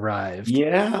has arrived.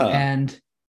 Yeah. And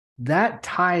that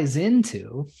ties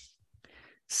into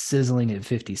Sizzling at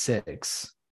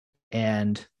 56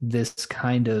 and this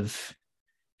kind of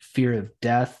fear of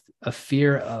death, a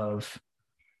fear of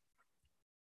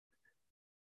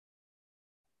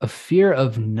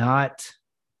not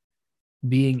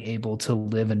being able to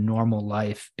live a normal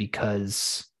life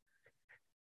because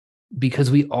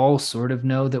we all sort of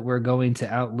know that we're going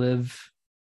to outlive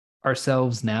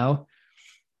ourselves now.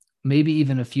 Maybe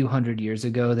even a few hundred years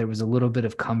ago, there was a little bit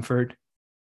of comfort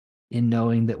in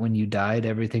knowing that when you died,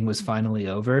 everything was finally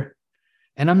over.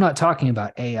 And I'm not talking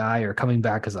about AI or coming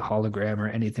back as a hologram or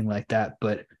anything like that,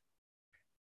 but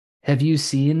have you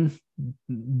seen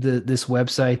this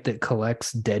website that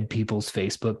collects dead people's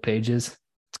Facebook pages?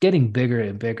 It's getting bigger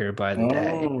and bigger by the day.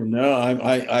 Oh no,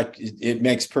 it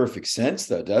makes perfect sense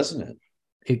though, doesn't it?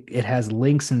 It has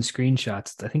links and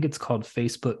screenshots. I think it's called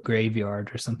Facebook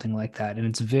Graveyard or something like that. And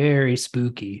it's very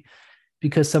spooky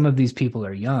because some of these people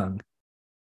are young,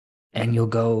 and you'll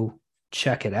go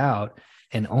check it out.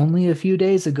 And only a few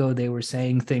days ago, they were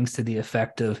saying things to the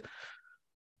effect of,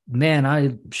 man,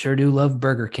 I sure do love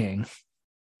Burger King,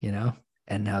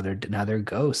 and now they're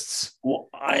ghosts. Well,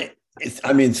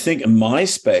 think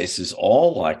MySpace is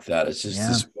all like that. It's just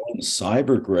this one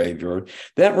cyber graveyard.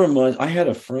 I had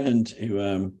a friend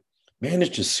who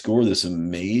managed to score this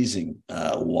amazing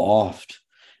loft,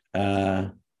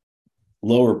 Lower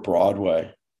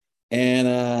Broadway.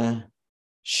 And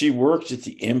she worked at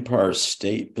the Empire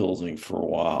State Building for a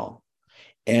while.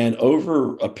 And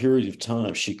over a period of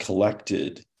time, she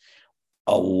collected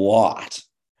a lot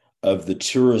of the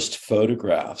tourist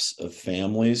photographs of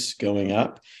families going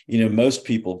up. Most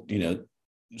people,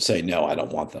 say, no, I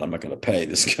don't want that. I'm not going to pay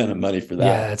this kind of money for that.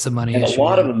 Yeah, it's a money issue. A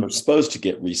lot of them are supposed to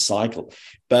get recycled.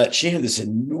 But she had this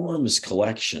enormous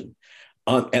collection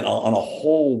on a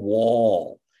whole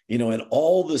wall. and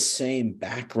all the same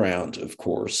background, of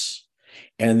course,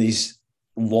 and these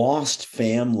lost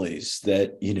families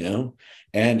that,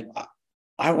 and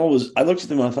I looked at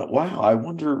them and I thought, wow, I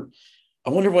wonder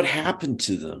what happened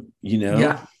to them,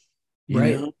 Yeah,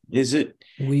 right. is it,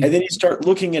 and We then you start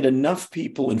looking at enough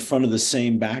people in front of the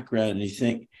same background and you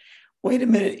think, wait a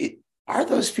minute, are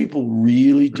those people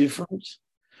really different?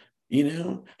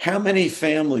 How many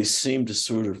families seem to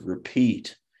sort of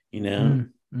repeat,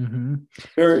 mm-hmm.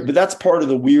 but that's part of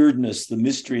the weirdness, the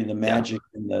mystery and the Yeah. magic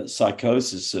and the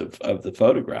psychosis of the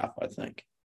photograph, I think.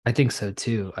 I think so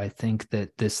too. I think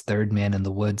that this third man in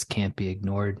the woods can't be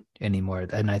ignored anymore.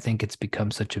 And I think it's become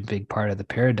such a big part of the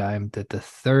paradigm that the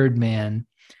third man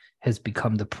has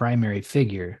become the primary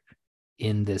figure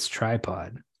in this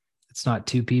tripod. It's not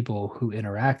two people who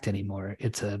interact anymore.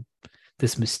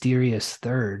 This mysterious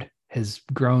third has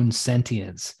grown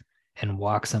sentience and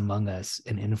walks among us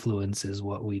and influences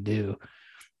what we do.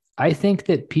 I think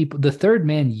that the third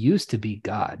man used to be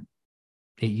God.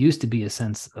 It used to be a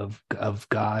sense of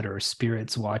God or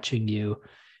spirits watching you.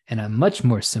 And I'm much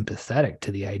more sympathetic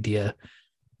to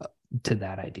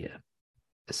that idea,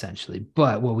 essentially.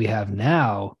 But what we have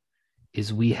now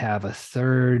is we have a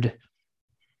third,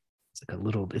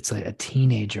 it's like a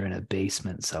teenager in a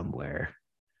basement somewhere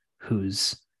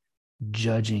who's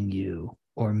judging you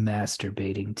or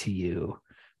masturbating to you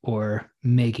or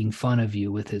making fun of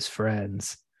you with his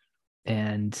friends.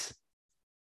 And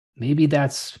maybe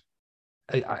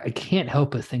I can't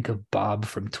help but think of Bob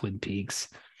from Twin Peaks,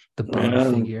 the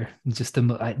Bob figure.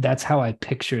 That's how I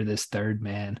picture this third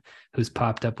man who's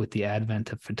popped up with the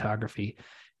advent of photography,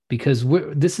 because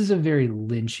this is a very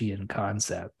Lynchian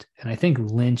concept. And I think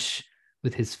Lynch,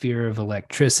 with his fear of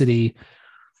electricity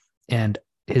and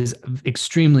his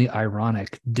extremely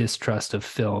ironic distrust of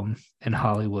film and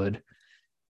Hollywood,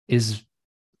 is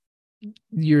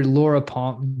your Laura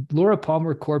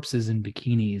Palmer corpses in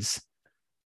bikinis.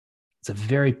 It's a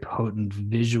very potent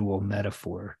visual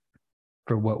metaphor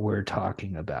for what we're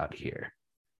talking about here.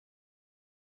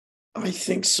 I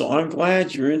think so. I'm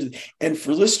glad you're into it. And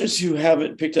for listeners who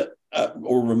haven't picked up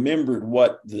or remembered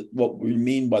what we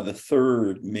mean by the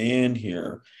third man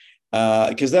here,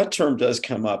 because that term does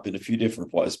come up in a few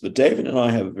different places, but David and I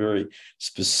have a very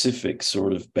specific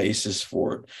sort of basis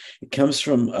for it. It comes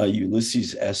from a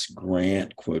Ulysses S.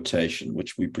 Grant quotation,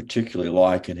 which we particularly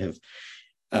like and have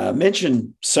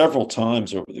mentioned several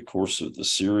times over the course of the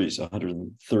series,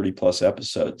 130 plus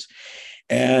episodes.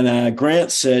 And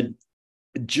Grant said,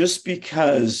 just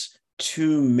because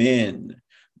two men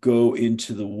go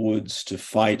into the woods to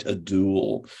fight a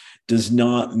duel does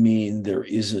not mean there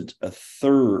isn't a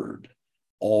third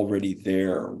already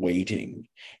there waiting.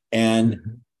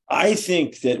 And I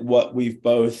think that what we've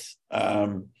both,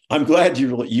 I'm glad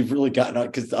you've really gotten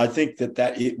out, because I think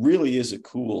that it really is a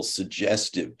cool,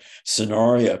 suggestive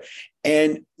scenario.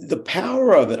 And the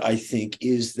power of it, I think,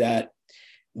 is that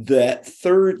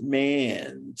third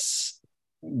man's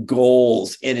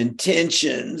goals and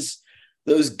intentions,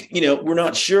 those, we're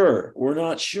not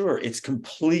sure. It's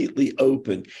completely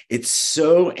open. It's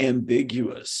so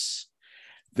ambiguous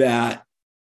that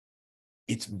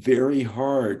it's very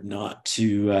hard not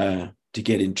to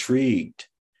get intrigued.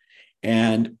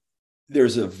 And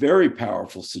there's a very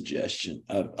powerful suggestion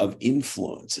of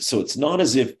influence. So it's not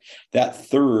as if that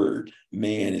third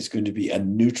man is going to be a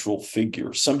neutral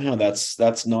figure. Somehow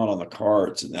that's not on the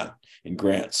cards in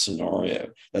Grant's scenario.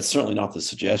 That's certainly not the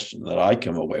suggestion that I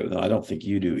come away with, and I don't think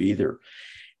you do either.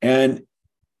 And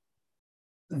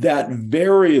that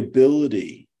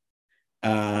variability,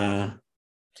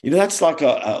 that's like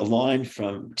a line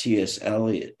from T.S.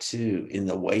 Eliot too, in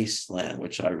The Wasteland,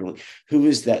 which who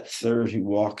is that third who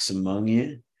walks among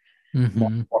you?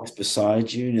 Walks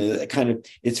beside you, that kind of,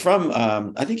 it's from,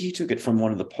 I think he took it from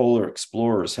one of the polar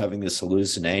explorers having this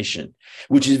hallucination,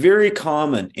 which is very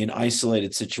common in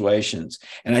isolated situations.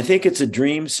 And I think it's a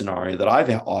dream scenario that I've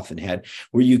often had,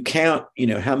 where you count,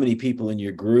 how many people in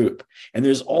your group, and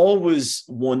there's always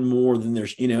one more than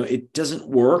there's, it doesn't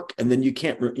work. And then you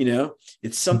can't,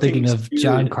 it's something. I'm thinking of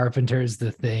John Carpenter's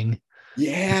The Thing.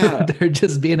 Yeah. There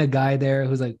just being a guy there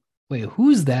who's like, wait,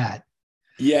 who's that?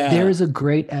 Yeah. There is a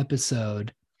great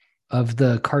episode of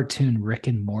the cartoon Rick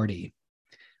and Morty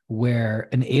where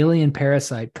an alien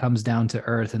parasite comes down to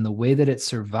Earth, and the way that it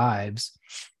survives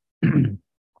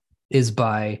is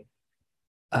by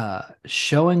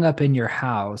showing up in your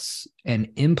house and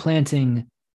implanting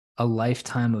a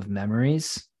lifetime of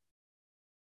memories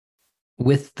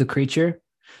with the creature.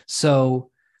 So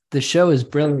the show is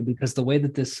brilliant because the way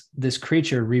that this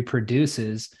creature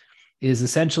reproduces is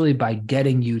essentially by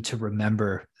getting you to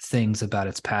remember things about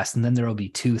its past. And then there will be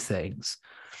two things.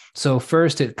 So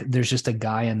first, there's just a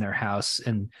guy in their house,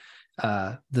 and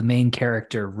the main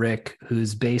character Rick,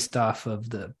 who's based off of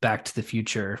the Back to the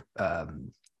Future,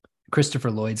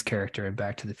 Christopher Lloyd's character in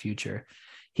Back to the Future.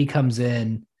 He comes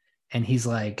in and he's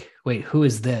like, "Wait, who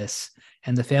is this?"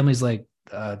 And the family's like,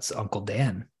 "It's Uncle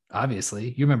Dan.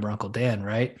 Obviously, you remember Uncle Dan,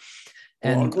 right?"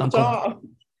 Or And Uncle Tom.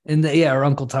 or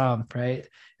Uncle Tom, right?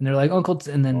 And they're like, Uncle,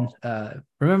 and then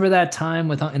remember that time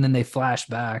with, and then they flash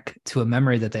back to a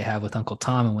memory that they have with Uncle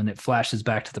Tom. And when it flashes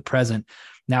back to the present,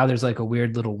 now there's like a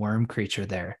weird little worm creature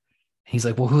there. He's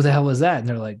like, well, who the hell was that? And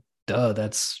they're like, duh,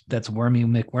 that's Wormy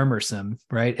McWormerson,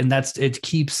 right? And it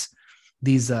keeps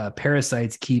these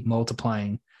parasites keep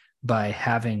multiplying by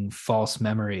having false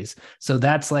memories. So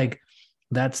it's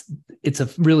a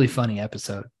really funny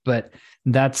episode, but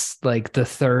that's like the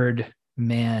third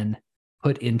man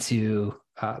put into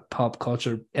pop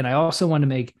culture. And I also want to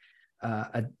make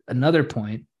another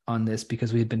point on this,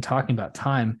 because we've been talking about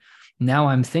time. Now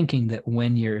I'm thinking that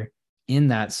when you're in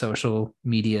that social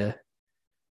media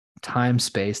time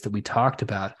space that we talked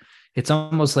about, it's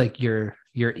almost like you're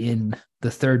in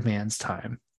the third man's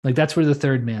time. Like that's where the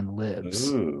third man lives.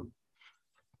 Ooh,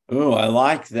 I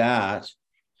like that.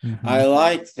 Mm-hmm. I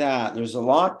like that. There's a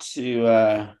lot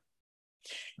to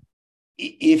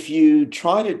if you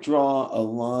try to draw a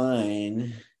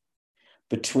line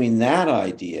between that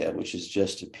idea, which has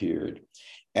just appeared,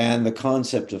 and the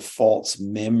concept of false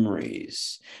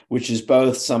memories, which is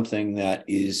both something that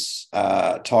is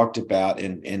talked about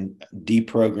and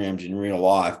deprogrammed in real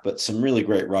life, but some really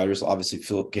great writers, obviously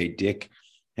Philip K. Dick,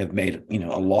 have made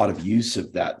a lot of use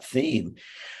of that theme.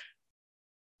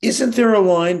 Isn't there a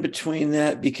line between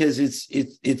that? Because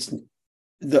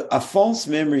a false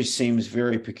memory seems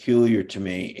very peculiar to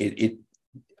me.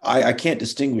 I can't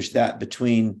distinguish that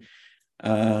between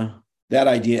that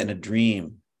idea and a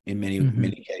dream in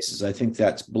many cases. I think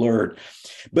that's blurred.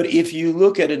 But if you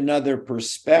look at another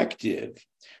perspective,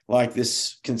 like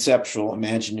this conceptual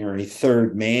imaginary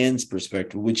third man's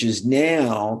perspective, which is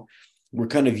now we're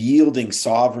kind of yielding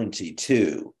sovereignty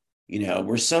to,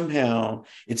 we're somehow,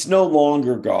 it's no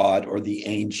longer God or the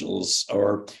angels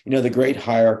or, the great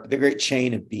hierarchy, the great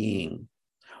chain of being,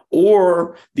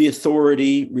 or the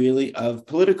authority really of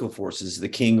political forces, the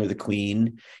king or the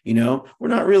queen. We're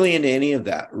not really into any of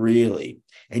that, really.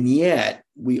 And yet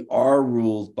we are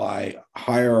ruled by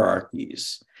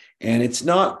hierarchies. And it's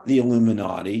not the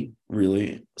Illuminati,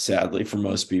 really, sadly, for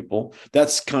most people.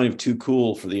 That's kind of too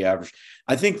cool for the average.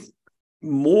 I think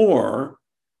more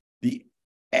the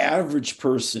average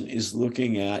person is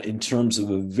looking at in terms of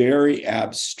a very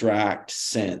abstract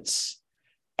sense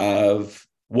of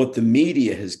what the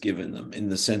media has given them, in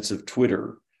the sense of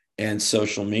Twitter and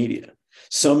social media.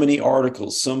 So many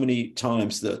articles, so many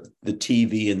times the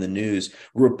TV and the news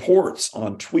reports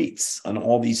on tweets on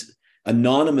all these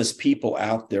anonymous people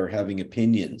out there having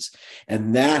opinions.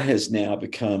 And that has now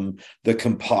become the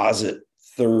composite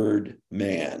third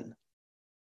man.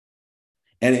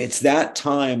 And it's that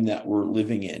time that we're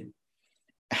living in.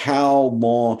 How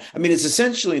long? I mean, it's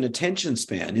essentially an attention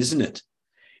span, isn't it?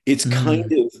 It's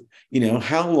kind of,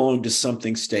 how long does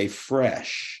something stay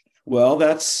fresh? Well,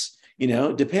 that's,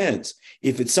 depends.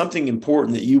 If it's something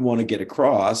important that you want to get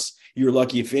across, you're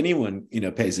lucky if anyone,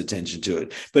 pays attention to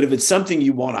it. But if it's something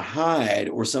you want to hide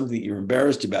or something that you're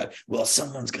embarrassed about, well,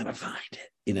 someone's going to find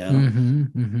it,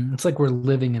 It's like we're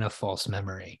living in a false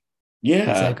memory.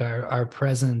 Yeah. It's like our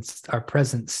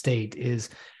present state is,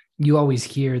 you always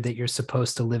hear that you're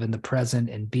supposed to live in the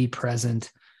present and be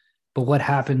present. But what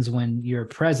happens when you're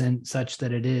present such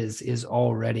that it is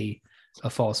already a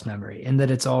false memory, and that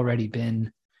it's already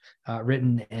been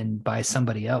written and by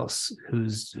somebody else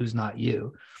who's not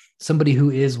you, somebody who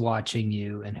is watching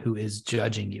you and who is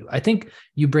judging you. I think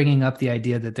you bringing up the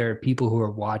idea that there are people who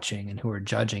are watching and who are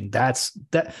judging, that's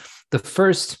the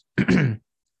first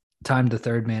time the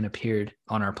third man appeared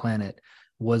on our planet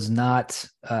was not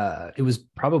it was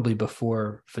probably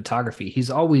before photography. He's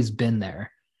always been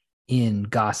there in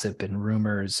gossip and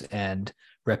rumors and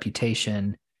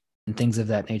reputation and things of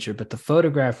that nature, but the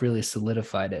photograph really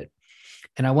solidified it.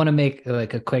 And I want to make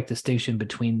like a quick distinction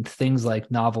between things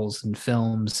like novels and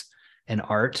films and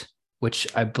art, which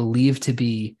I believe to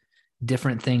be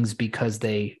different things because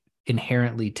they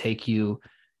inherently take you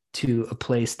to a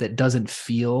place that doesn't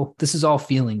feel, this is all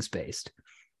feelings based,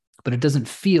 but it doesn't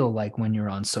feel like when you're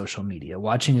on social media.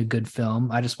 Watching a good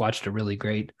film, I just watched a really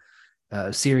great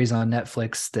series on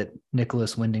Netflix that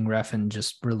Nicholas Winding Refn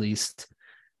just released.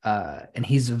 And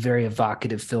he's a very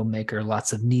evocative filmmaker,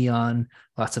 lots of neon,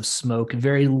 lots of smoke,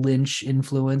 very Lynch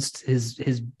influenced.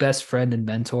 His best friend and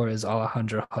mentor is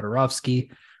Alejandro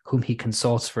Jodorowsky, whom he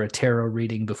consults for a tarot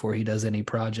reading before he does any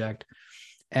project.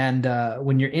 And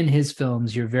when you're in his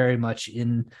films, you're very much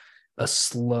in a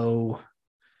slow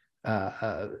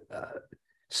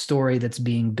story that's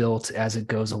being built as it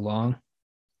goes along.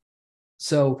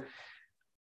 So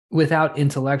without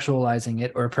intellectualizing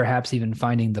it, or perhaps even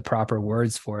finding the proper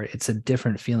words for it, it's a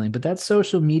different feeling. But that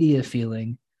social media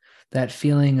feeling, that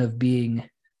feeling of being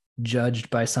judged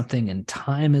by something and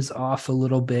time is off a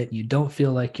little bit, you don't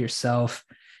feel like yourself,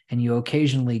 and you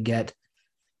occasionally get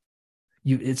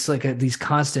it's like these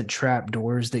constant trap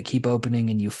doors that keep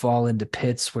opening, and you fall into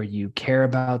pits where you care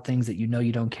about things that you know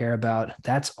you don't care about.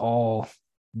 That's all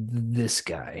this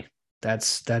guy.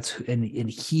 That's and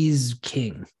he's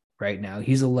king right now.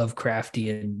 He's a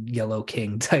Lovecraftian Yellow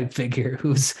King type figure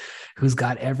who's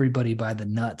got everybody by the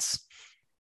nuts.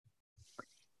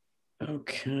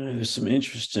 Okay, there's some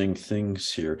interesting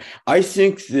things here. I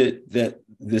think that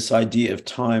this idea of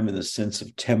time in the sense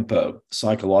of tempo,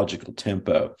 psychological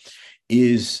tempo,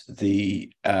 is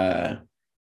the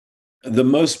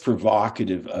most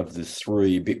provocative of the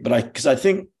three. But because I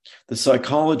think the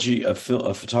psychology of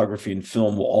photography and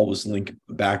film will always link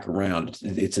back around.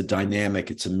 It's a dynamic,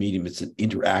 it's a medium, it's an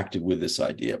interactive with this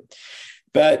idea.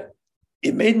 But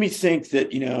it made me think that,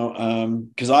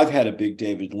 because I've had a big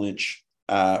David Lynch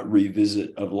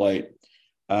revisit of late,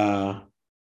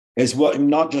 as well,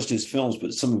 not just his films,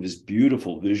 but some of his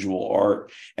beautiful visual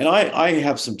art. And I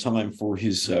have some time for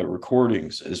his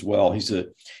recordings as well.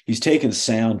 He's taken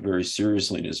sound very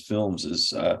seriously in his films,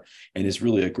 and is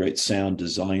really a great sound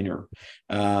designer.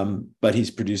 But he's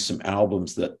produced some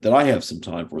albums that I have some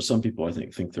time for. Some people I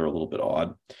think they're a little bit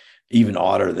odd, even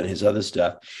odder than his other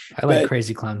stuff. I like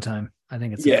Crazy Clown Time. I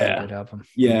think it's a pretty good album.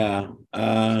 Yeah.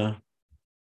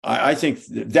 I think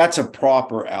that's a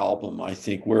proper album, I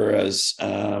think, whereas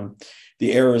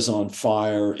The Air is on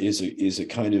Fire is a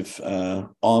kind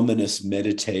of ominous,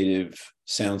 meditative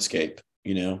soundscape,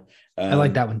 I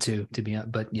like that one too, to be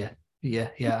honest, but yeah,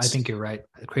 I think you're right.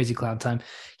 Crazy Clown Time.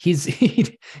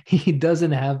 He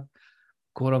doesn't have,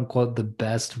 quote unquote, the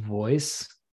best voice,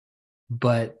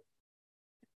 but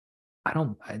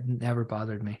it never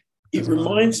bothered me. It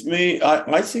reminds me,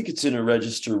 I think it's in a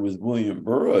register with William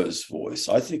Burroughs' voice.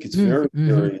 I think it's very,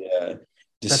 very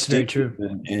distinctive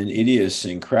and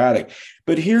idiosyncratic.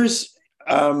 But here's,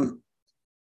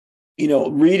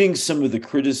 reading some of the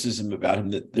criticism about him,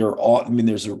 that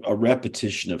there's a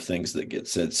repetition of things that get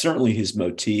said. Certainly his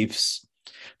motifs,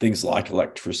 things like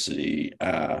electricity,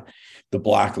 the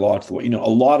Black Lot, a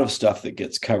lot of stuff that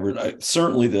gets covered.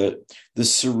 Certainly the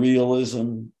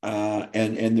surrealism,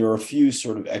 and there are a few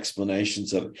sort of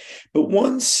explanations of it. But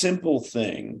one simple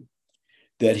thing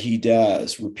that he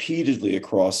does repeatedly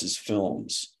across his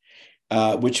films,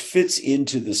 which fits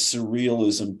into the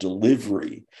surrealism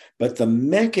delivery, but the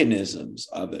mechanisms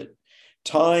of it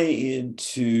tie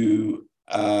into,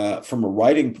 from a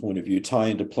writing point of view, tie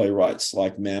into playwrights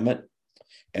like Mamet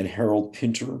and Harold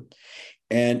Pinter.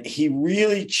 And he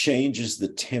really changes the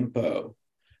tempo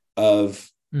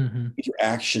of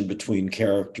interaction between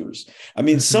characters. I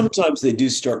mean, sometimes they do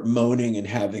start moaning and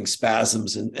having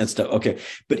spasms and stuff. Okay.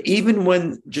 But even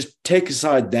when, just take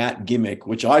aside that gimmick,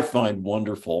 which I find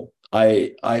wonderful,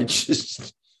 I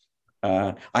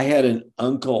had an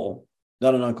uncle,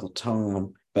 not an Uncle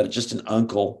Tom, but just an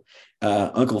uncle,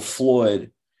 Uncle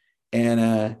Floyd.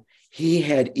 And he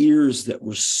had ears that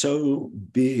were so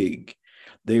big,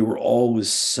 they were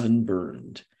always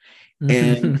sunburned.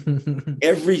 And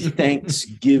every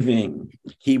Thanksgiving,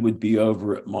 he would be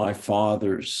over at my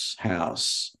father's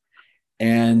house,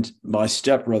 and my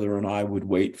stepbrother and I would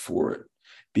wait for it,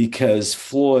 because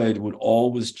Floyd would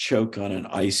always choke on an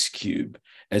ice cube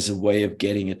as a way of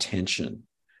getting attention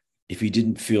if he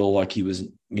didn't feel like he was,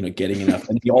 getting enough.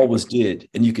 And he always did,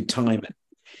 and you could time it.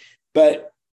 But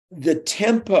the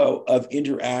tempo of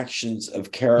interactions of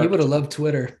characters. He would have loved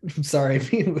Twitter. I'm sorry.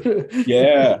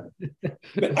 Yeah.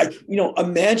 But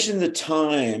imagine the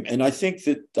time. And I think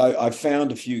that I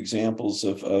found a few examples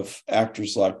of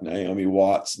actors like Naomi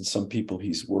Watts and some people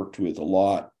he's worked with a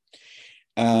lot,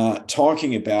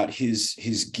 talking about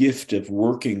his gift of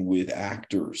working with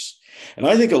actors. And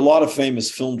I think a lot of famous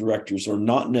film directors are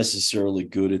not necessarily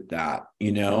good at that,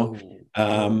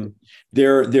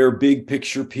 They're big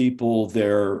picture people.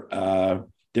 They're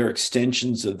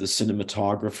extensions of the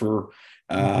cinematographer.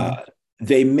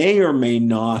 They may or may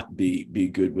not be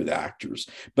good with actors,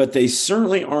 but they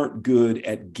certainly aren't good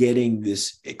at getting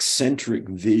this eccentric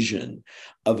vision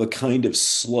of a kind of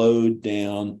slowed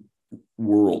down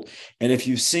world. And if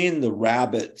you've seen the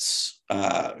Rabbits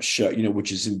show,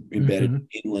 which is embedded in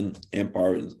Inland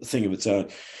Empire, a thing of its own.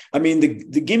 I mean,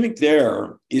 the gimmick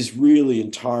there is really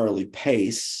entirely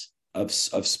pace of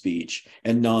speech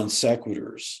and non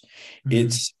sequiturs. Mm-hmm.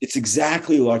 It's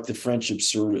exactly like the French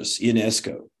absurdist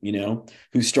Ionesco,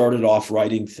 who started off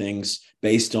writing things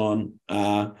based on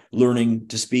learning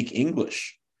to speak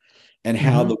English, and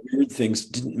how Mm-hmm. the weird things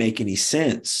didn't make any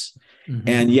sense. Mm-hmm.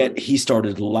 And yet he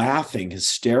started laughing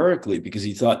hysterically because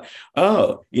he thought,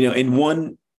 oh, in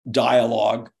one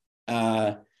dialogue,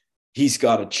 he's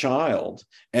got a child.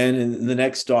 And in the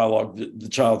next dialogue, the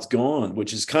child's gone,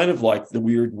 which is kind of like the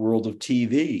weird world of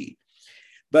TV.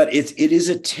 But it is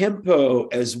a tempo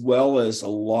as well as a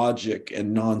logic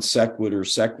and non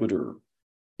sequitur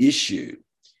issue.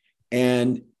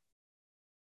 And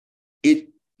it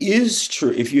is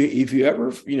true. If you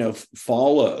ever,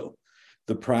 follow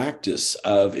the practice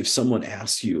of, if someone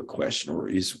asks you a question or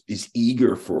is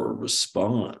eager for a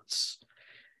response,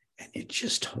 and you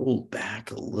just hold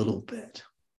back a little bit,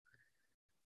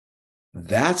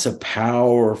 that's a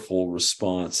powerful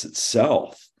response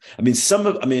itself.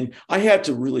 I had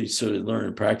to really sort of learn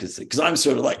and practice it, because I'm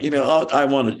sort of like, I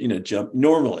want to, jump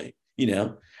normally, I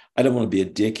don't want to be a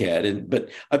dickhead.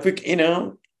 But I think,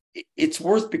 it's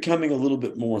worth becoming a little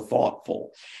bit more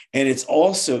thoughtful. And it's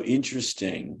also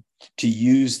interesting to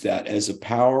use that as a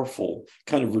powerful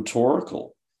kind of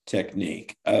rhetorical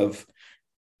technique of,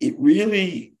 it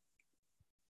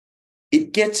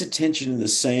gets attention in the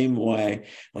same way,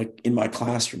 like in my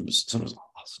classrooms, sometimes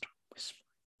I'll start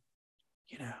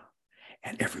whispering,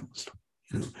 and everyone's,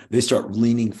 they start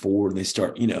leaning forward and they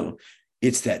start,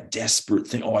 it's that desperate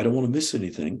thing. Oh, I don't want to miss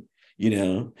anything,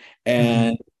 and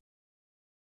Mm-hmm.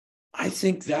 I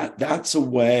think that that's a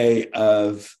way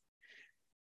of,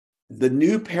 the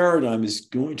new paradigm is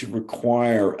going to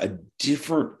require a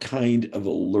different kind of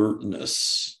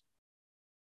alertness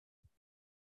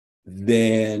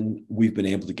than we've been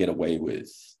able to get away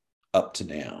with up to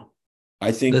now.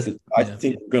 I think Yeah.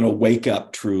 we're going to wake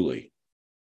up truly.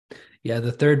 Yeah,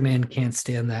 the third man can't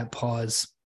stand that pause.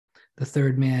 The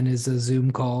third man is a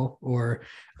Zoom call, or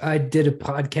I did a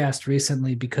podcast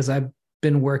recently because I've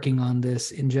been working on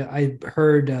this. I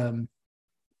heard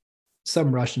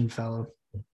some Russian fellow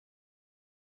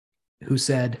who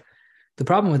said the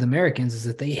problem with Americans is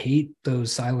that they hate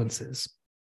those silences.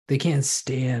 They can't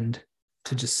stand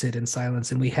to just sit in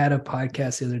silence. And we had a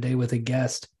podcast the other day with a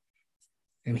guest,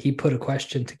 and he put a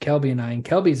question to Kelby and I, and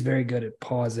Kelby's very good at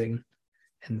pausing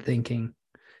and thinking.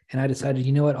 And I decided,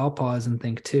 you know what, I'll pause and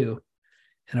think too.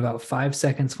 And about 5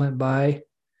 seconds went by,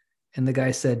 and the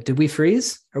guy said, did we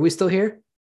freeze? Are we still here?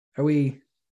 Are we?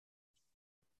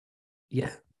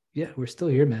 Yeah, we're still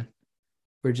here, man.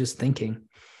 We're just thinking.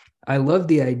 I love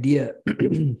the idea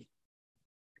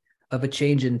of a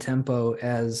change in tempo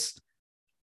as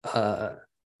a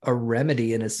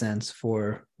remedy, in a sense,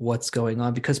 for what's going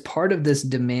on, because part of this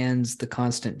demands the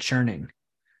constant churning,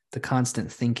 the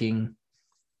constant thinking,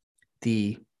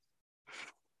 the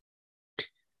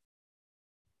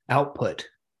output,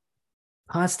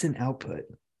 constant output.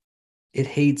 It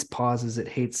hates pauses. It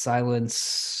hates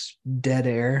silence, dead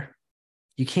air.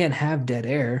 You can't have dead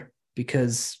air,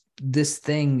 because this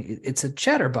thing, it's a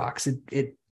chatterbox.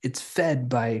 It's fed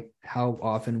by how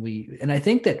often and I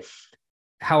think that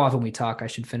how often we talk, I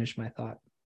should finish my thought.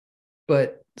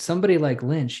 But somebody like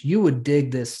Lynch, you would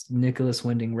dig this Nicholas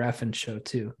Winding Refn show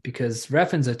too, because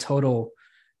Refn's a total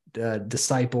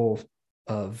disciple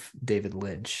of David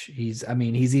Lynch. He's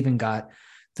even got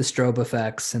the strobe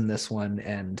effects in this one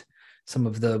and some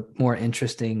of the more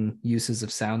interesting uses of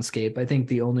soundscape. I think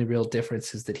the only real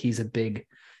difference is that he's a big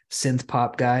synth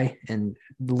pop guy, and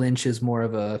Lynch is more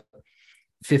of a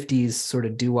 50s sort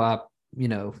of doo-wop,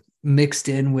 mixed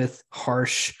in with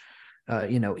harsh,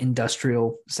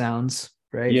 industrial sounds,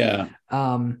 right? Yeah.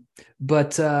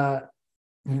 But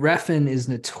Refn is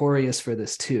notorious for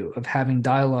this too, of having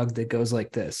dialogue that goes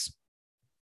like this.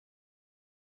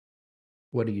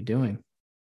 What are you doing?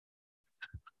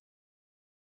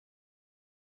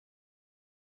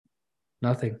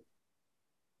 Nothing.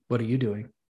 What are you doing?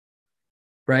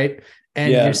 Right?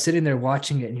 And Yeah. you're sitting there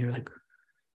watching it and you're like,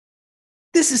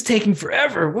 this is taking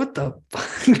forever. What the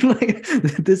fuck? Like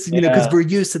this, because we're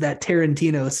used to that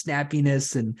Tarantino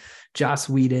snappiness and Joss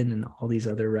Whedon and all these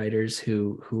other writers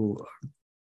who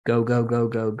go, go, go,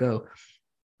 go, go.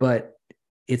 But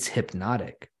it's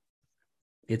hypnotic.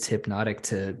 It's hypnotic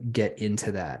to get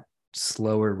into that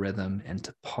slower rhythm and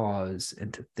to pause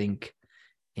and to think.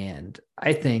 And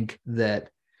I think that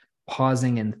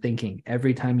pausing and thinking,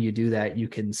 every time you do that, you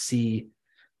can see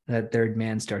that third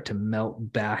man start to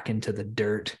melt back into the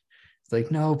dirt. It's like,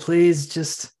 no, please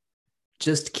just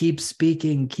keep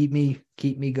speaking, keep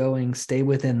me going, stay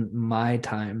within my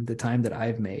time, the time that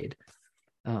I've made.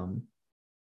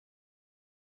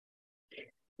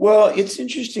 Well, it's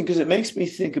interesting because it makes me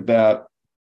think about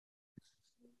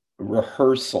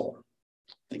rehearsal.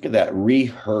 Think of that,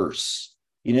 rehearse.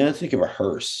 Think of a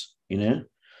hearse.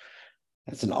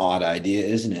 That's an odd idea,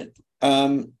 isn't it?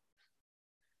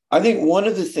 I think one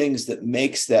of the things that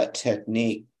makes that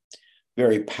technique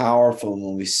very powerful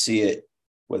when we see it,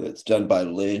 whether it's done by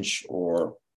Lynch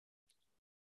or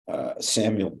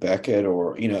Samuel Beckett,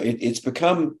 or it's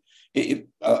become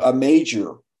a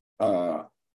major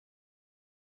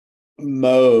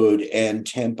mode and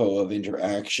tempo of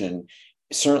interaction,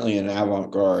 certainly in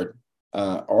avant-garde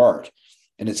art,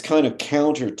 and it's kind of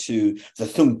counter to the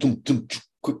thum thum thum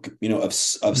quick, of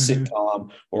sitcom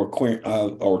or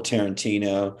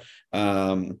Tarantino,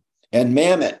 and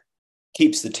Mamet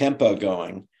keeps the tempo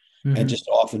going, and just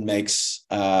often makes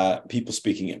people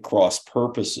speaking at cross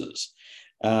purposes.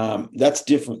 That's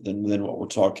different than what we're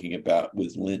talking about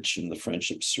with Lynch and the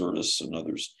French Absurdists and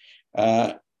others.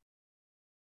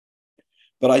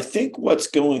 But I think what's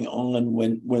going on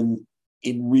when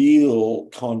in real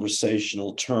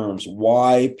conversational terms,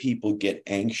 why people get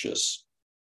anxious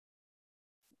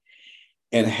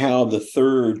and how the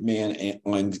third man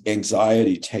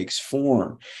anxiety takes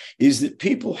form is that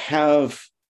people have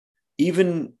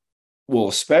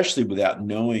especially without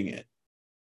knowing it,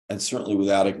 and certainly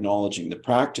without acknowledging the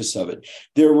practice of it,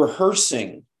 they're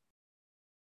rehearsing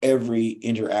every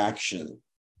interaction.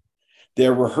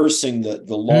 They're rehearsing the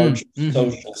larger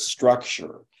social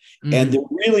structure, and they're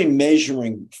really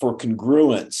measuring for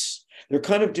congruence. They're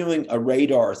kind of doing a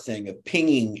radar thing of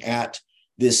pinging at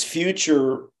this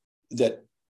future that,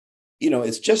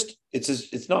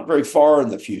 it's not very far in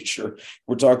the future.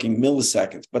 We're talking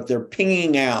milliseconds, but they're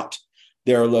pinging out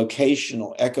their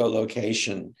locational,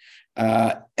 echolocation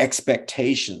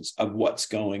expectations of what's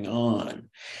going on.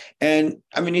 And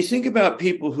I mean, you think about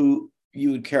people who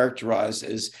you would characterize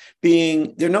as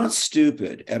they're not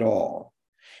stupid at all,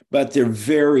 but they're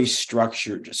very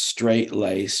structured,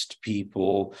 straight-laced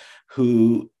people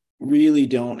who really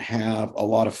don't have a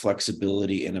lot of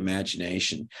flexibility and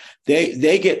imagination.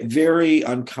 They get very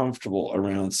uncomfortable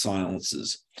around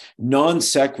silences. Non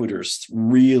sequiturs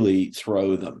really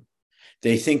throw them.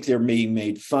 They think they're being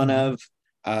made fun of.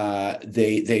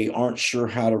 They aren't sure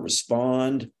how to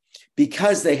respond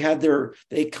because they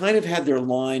kind of had their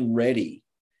line ready.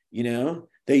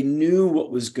 They knew what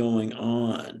was going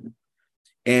on,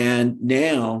 and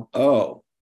now,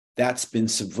 that's been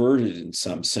subverted in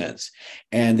some sense,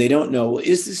 and they don't know, well,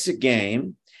 is this a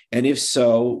game? And if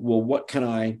so, well, what can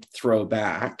I throw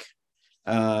back?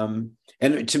 And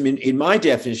to me, in my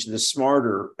definition, the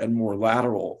smarter and more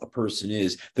lateral a person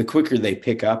is, the quicker they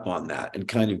pick up on that and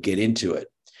kind of get into it.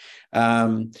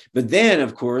 But then,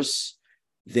 of course,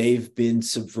 they've been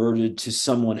subverted to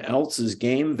someone else's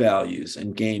game values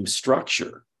and game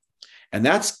structure. And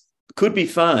could be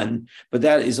fun, but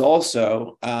that is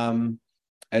also,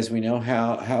 as we know,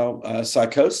 how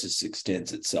psychosis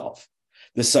extends itself.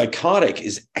 The psychotic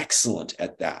is excellent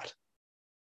at that.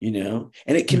 And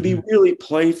it can be really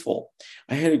playful.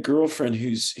 I had a girlfriend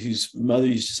whose mother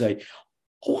used to say,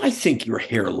 "Oh, I think your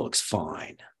hair looks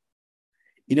fine."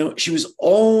 She was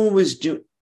always doing,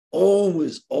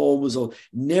 always,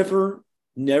 never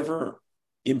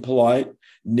impolite,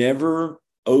 never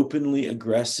openly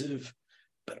aggressive,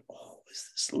 but always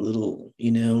this little,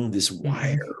 this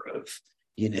wire of,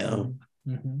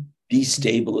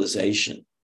 destabilization.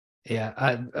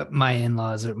 Yeah, my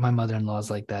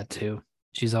mother-in-law's like that too.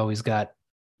 She's always got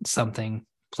something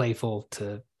playful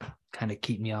to kind of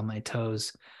keep me on my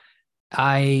toes.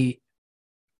 I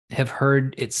have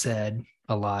heard it said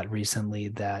a lot recently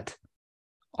that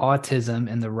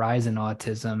autism and the rise in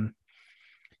autism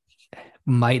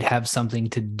might have something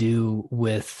to do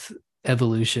with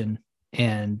evolution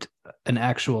and an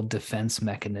actual defense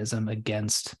mechanism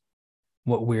against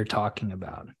what we're talking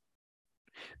about.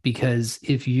 Because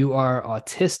if you are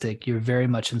autistic, you're very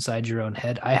much inside your own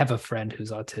head. I have a friend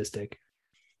who's autistic,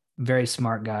 very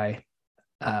smart guy,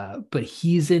 but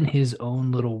he's in his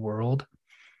own little world.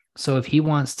 So if he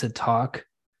wants to talk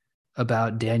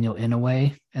about Daniel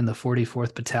Inouye and the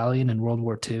 44th Battalion in World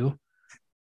War II,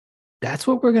 that's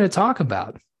what we're going to talk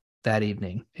about that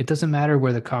evening. It doesn't matter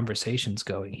where the conversation's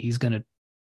going. He's going to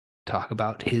talk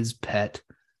about his pet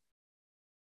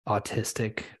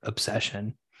autistic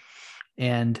obsession.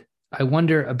 And I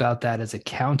wonder about that as a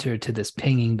counter to this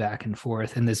pinging back and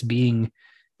forth and this being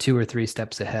 2 or 3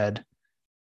 steps ahead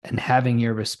and having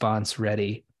your response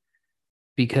ready.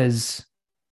 Because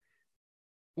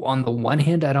on the one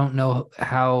hand, I don't know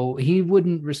how he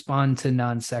wouldn't respond to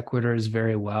non sequiturs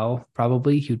very well.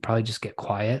 Probably he would probably just get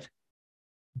quiet.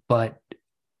 But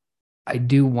I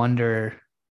do wonder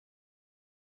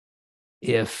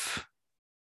if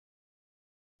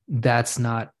that's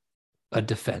not a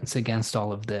defense against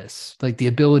all of this, like the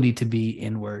ability to be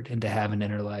inward and to have an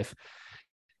inner life.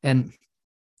 And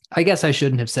I guess I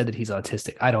shouldn't have said that he's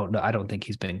autistic. I don't know. I don't think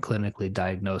he's been clinically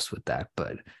diagnosed with that,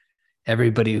 but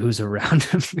everybody who's around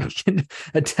him can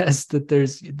attest that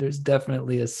there's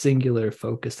definitely a singular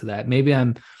focus to that. Maybe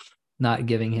I'm not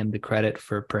giving him the credit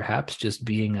for perhaps just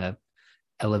being a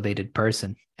elevated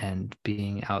person and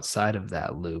being outside of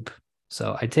that loop.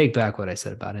 So I take back what I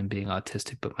said about him being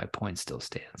autistic, but my point still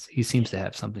stands. He seems to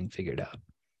have something figured out.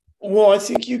 Well, I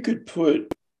think you could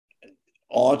put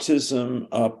autism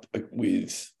up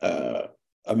with,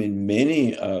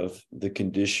 many of the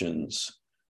conditions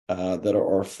that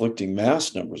are afflicting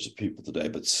mass numbers of people today,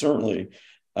 but certainly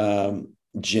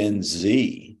Gen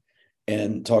Z,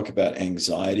 and talk about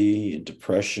anxiety and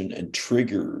depression and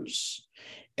triggers.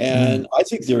 And I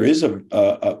think there is an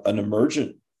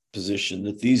emergent position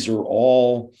that these are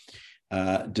all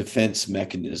defense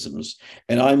mechanisms.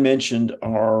 And I mentioned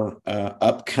our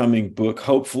upcoming book,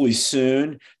 hopefully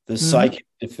soon, the Psychic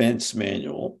Defense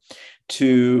Manual,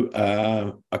 to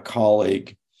a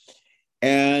colleague.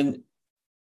 And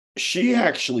she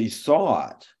actually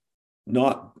thought,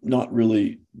 not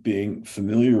really being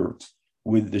familiar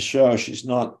with the show, she's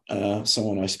not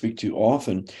someone I speak to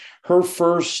often, her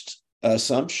first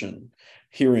assumption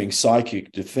hearing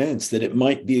psychic defense, that it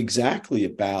might be exactly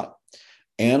about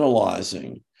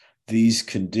analyzing these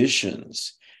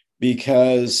conditions,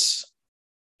 because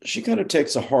she kind of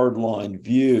takes a hardline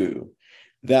view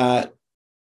that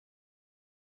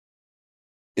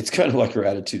it's kind of like her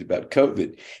attitude about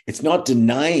COVID. It's not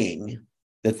denying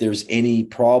that there's any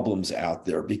problems out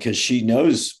there, because she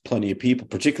knows plenty of people,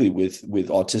 particularly with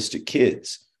autistic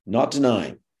kids, not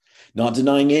denying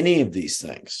any of these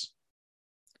things.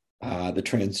 The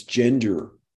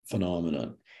transgender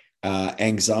phenomenon,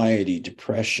 anxiety,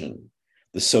 depression,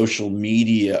 the social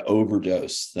media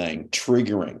overdose thing,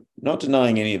 triggering, not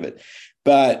denying any of it.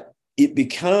 But it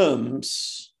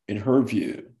becomes, in her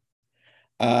view,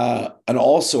 and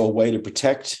also a way to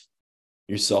protect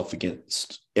yourself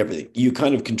against everything. You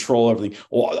kind of control everything.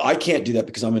 Well, I can't do that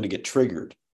because I'm going to get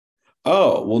triggered.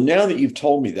 Oh, well, now that you've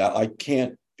told me that, I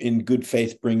can't in good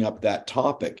faith bring up that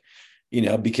topic,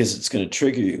 because it's going to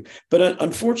trigger you. But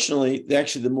unfortunately,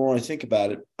 actually, the more I think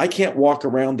about it, I can't walk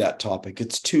around that topic.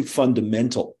 It's too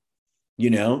fundamental.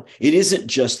 It isn't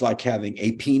just like having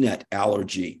a peanut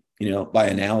allergy, by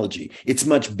analogy. It's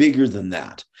much bigger than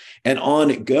that. And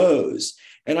on it goes.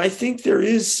 And I think there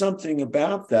is something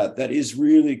about that is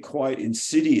really quite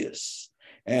insidious.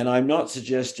 And I'm not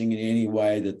suggesting in any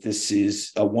way that this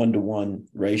is a one-to-one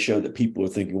ratio, that people are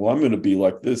thinking, well, I'm going to be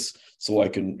like this so I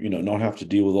can, not have to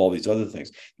deal with all these other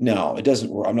things. No, it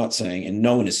doesn't work. I'm not saying, and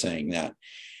no one is saying that.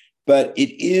 But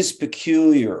it is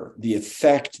peculiar, the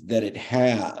effect that it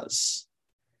has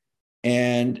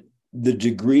and the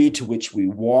degree to which we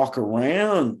walk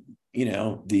around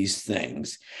these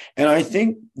things. And I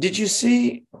think, did you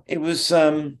see, it was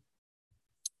a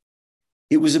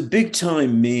big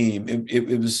time meme.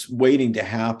 It was waiting to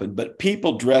happen, but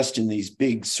people dressed in these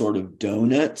big sort of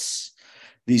donuts,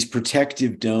 these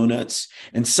protective donuts.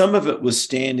 And some of it was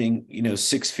standing,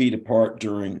 6 feet apart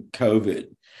during COVID.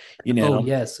 Oh,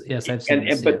 yes, I've seen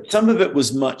this. But some of it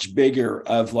was much bigger,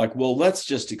 of like, well, let's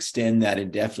just extend that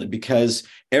indefinitely, because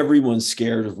everyone's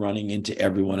scared of running into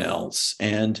everyone else.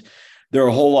 And there are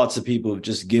whole lots of people who've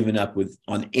just given up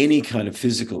on any kind of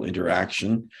physical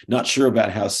interaction, not sure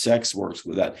about how sex works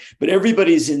with that. But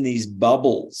everybody's in these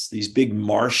bubbles, these big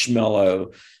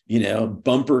marshmallow,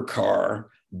 bumper car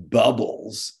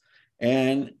bubbles.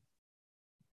 And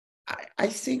I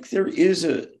think there is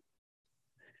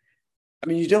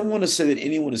you don't want to say that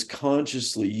anyone is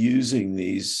consciously using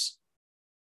these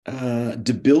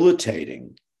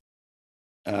debilitating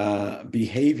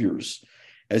behaviors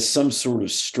as some sort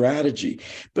of strategy.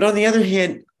 But on the other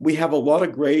hand, we have a lot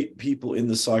of great people in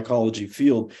the psychology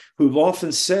field who've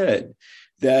often said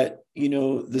that,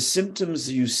 the symptoms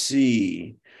you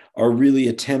see are really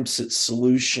attempts at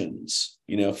solutions,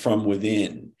 from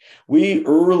within. We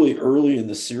early in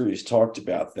the series talked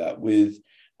about that with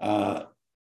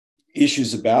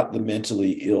issues about the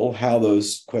mentally ill, how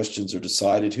those questions are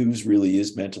decided, who's really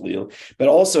is mentally ill, but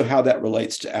also how that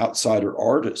relates to outsider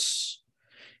artists,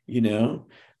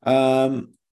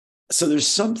 So there's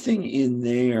something in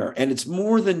there, and it's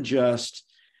more than just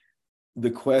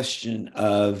the question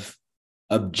of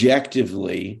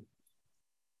objectively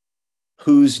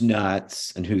who's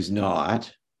nuts and who's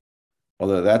not,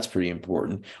 although that's pretty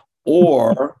important,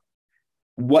 or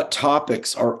what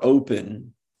topics are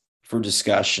open for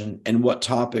discussion and what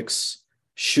topics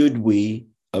should we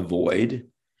avoid.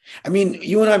 I mean,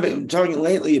 you and I have been talking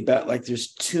lately about like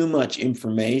there's too much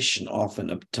information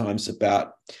oftentimes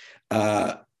about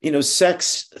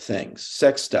sex things,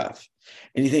 sex stuff.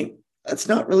 And you think that's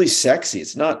not really sexy.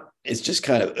 It's not, it's just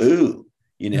kind of ooh,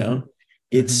 you Mm-hmm. know.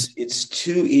 Mm-hmm. It's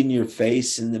too in your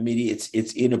face in the media.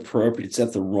 It's inappropriate. It's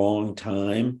at the wrong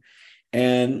time.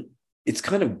 And it's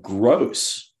kind of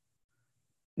gross,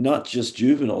 not just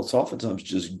juvenile, it's oftentimes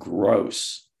just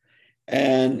gross.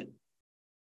 And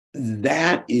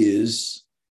that is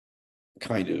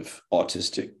kind of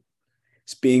autistic.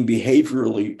 It's being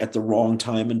behaviorally at the wrong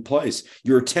time and place.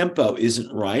 Your tempo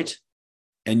isn't right,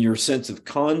 and your sense of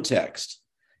context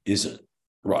isn't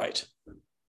right.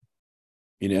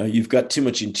 You've got too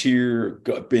much interior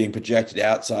being projected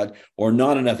outside, or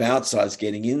not enough outsides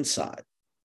getting inside.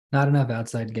 Not enough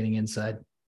outside getting inside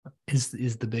is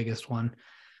the biggest one.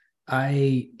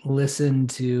 I listen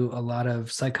to a lot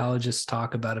of psychologists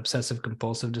talk about obsessive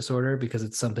compulsive disorder because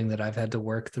it's something that I've had to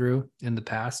work through in the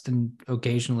past and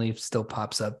occasionally still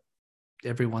pops up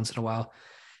every once in a while.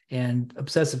 And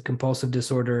obsessive compulsive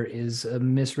disorder is a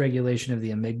misregulation of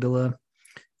the amygdala,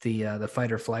 the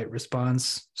fight or flight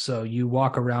response. So you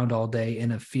walk around all day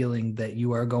in a feeling that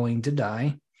you are going to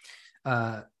die.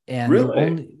 And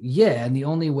Really? the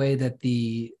only way that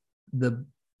the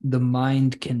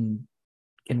mind can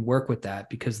work with that,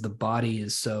 because the body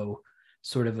is so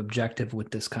sort of objective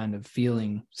with this kind of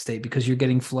feeling state, because you're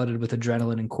getting flooded with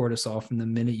adrenaline and cortisol from the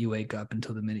minute you wake up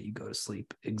until the minute you go to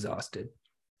sleep exhausted.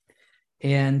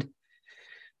 And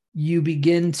you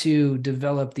begin to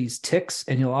develop these tics,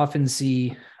 and you'll often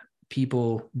see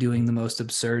people doing the most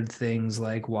absurd things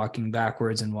like walking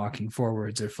backwards and walking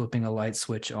forwards, or flipping a light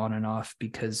switch on and off,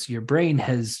 because your brain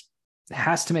has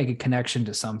to make a connection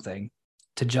to something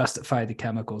to justify the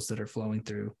chemicals that are flowing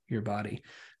through your body.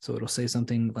 So it'll say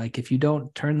something like, if you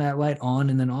don't turn that light on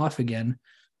and then off again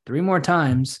 3 more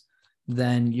times,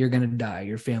 then you're going to die.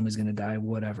 Your family's going to die,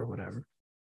 whatever.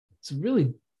 It's a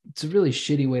really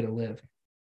shitty way to live.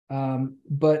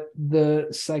 But the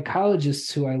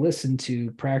psychologists who I listen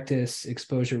to practice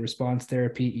exposure response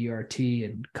therapy, ERT,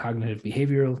 and cognitive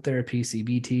behavioral therapy,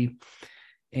 CBT.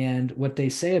 And what they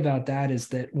say about that is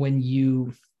that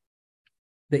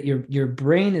your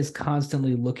brain is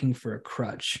constantly looking for a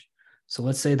crutch. So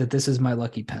let's say that this is my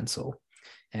lucky pencil.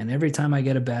 And every time I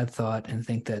get a bad thought and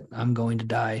think that I'm going to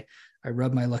die, I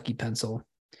rub my lucky pencil,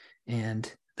 and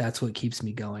that's what keeps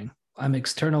me going. I'm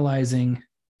externalizing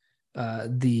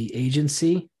the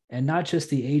agency, and not just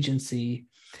the agency,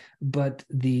 but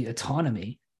the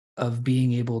autonomy of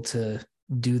being able to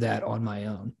do that on my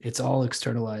own. It's all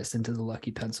externalized into the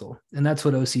lucky pencil. And that's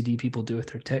what OCD people do with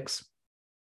their tics.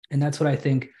 And that's what I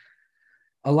think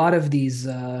a lot of these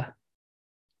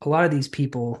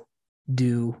people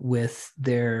do with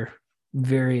their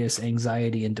various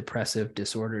anxiety and depressive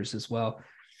disorders as well.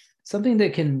 Something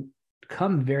that can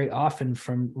come very often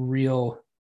from real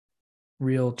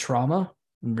trauma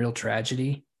and real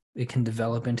tragedy. It can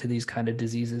develop into these kind of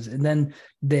diseases. And then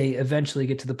they eventually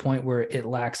get to the point where it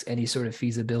lacks any sort of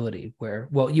feasibility, where,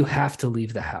 well, you have to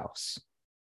leave the house,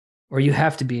 or you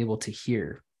have to be able to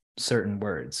hear certain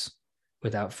words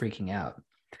without freaking out.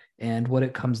 And what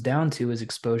it comes down to is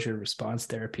exposure response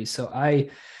therapy. So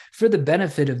for the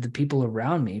benefit of the people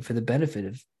around me, for the benefit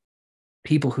of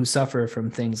people who suffer from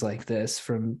things like this,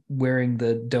 from wearing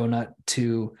the donut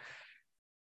to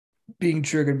being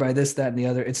triggered by this, that, and the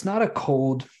other, it's not a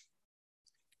cold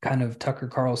kind of Tucker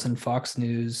Carlson, Fox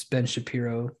News, Ben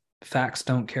Shapiro, facts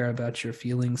don't care about your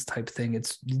feelings type thing.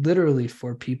 It's literally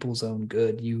for people's own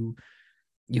good. You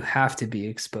have to be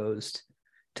exposed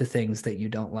to things that you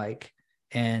don't like,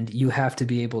 and you have to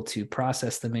be able to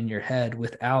process them in your head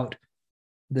without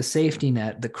the safety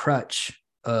net, the crutch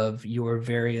of your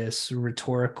various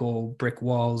rhetorical brick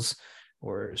walls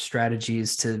or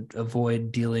strategies to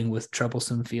avoid dealing with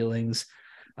troublesome feelings.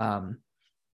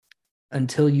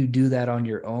 Until you do that on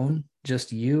your own,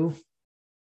 just you're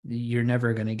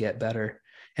never going to get better.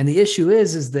 And the issue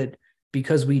is that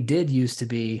because we did used to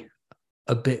be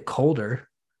a bit colder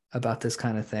about this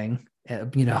kind of thing,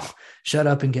 shut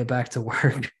up and get back to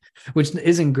work, which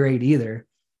isn't great either.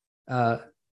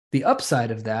 The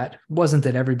upside of that wasn't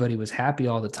that everybody was happy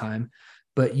all the time,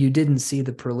 but you didn't see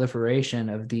the proliferation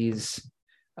of these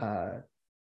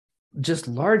just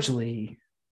largely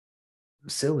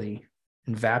silly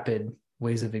and vapid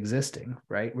ways of existing,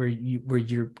 right? Where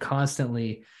you're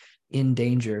constantly in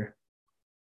danger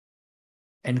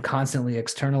and constantly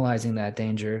externalizing that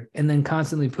danger, and then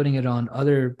constantly putting it on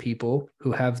other people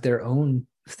who have their own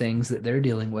things that they're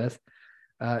dealing with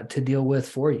to deal with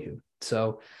for you.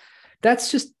 So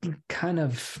that's just kind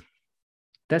of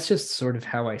that's just sort of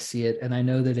how I see it. And I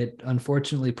know that it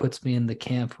unfortunately puts me in the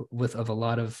camp of a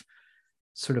lot of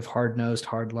sort of hard-nosed,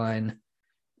 hardline,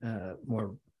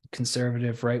 more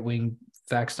conservative, right-wing,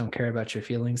 facts don't care about your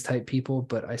feelings type people.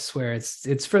 But I swear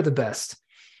it's for the best.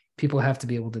 People have to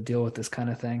be able to deal with this kind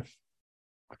of thing.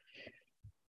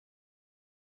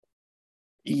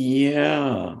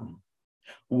 Yeah.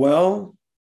 Well,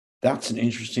 that's an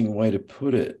interesting way to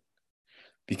put it,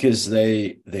 because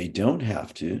they don't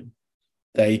have to.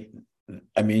 I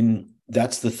mean,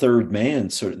 that's the third man.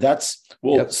 So that's,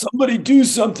 well, yep. Somebody do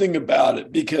something about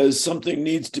it because something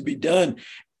needs to be done.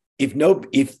 If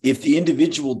the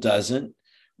individual doesn't,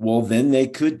 well, then they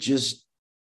could just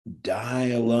die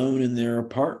alone in their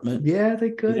apartment. Yeah,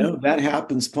 they could. You know, that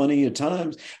happens plenty of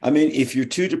times. I mean, if you're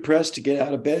too depressed to get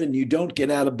out of bed and you don't get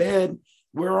out of bed,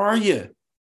 where are you?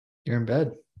 You're in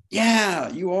bed. Yeah,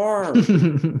 you are.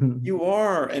 You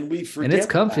are. And we forget. And it's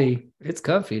comfy. That. It's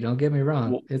comfy. Don't get me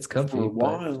wrong. Well, it's comfy. For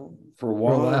a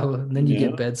while. And then you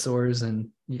get bed sores and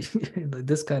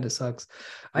this kind of sucks.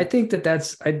 I think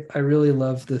that's, I really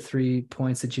love the 3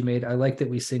 points that you made. I like that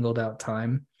we singled out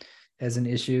time as an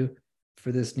issue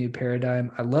for this new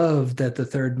paradigm. I love that the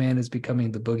third man is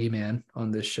becoming the boogeyman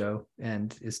on this show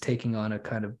and is taking on a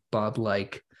kind of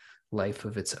Bob-like life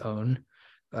of its own.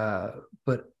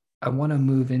 But I want to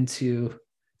move into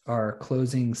our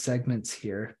closing segments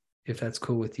here. If that's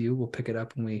cool with you, we'll pick it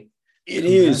up when we. It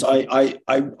is.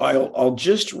 I'll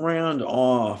just round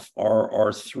off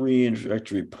our 3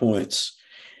 introductory points,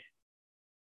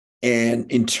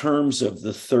 and in terms of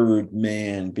the third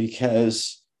man,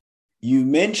 because you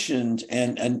mentioned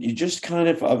and you just kind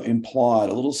of implied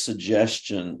a little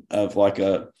suggestion of like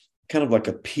a kind of like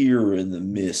a pier in the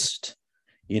mist.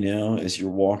 You know, as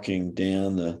you're walking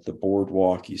down the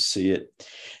boardwalk, you see it.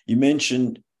 You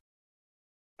mentioned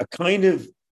a kind of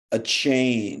a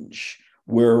change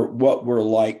where what we're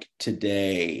like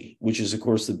today, which is, of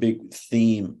course, the big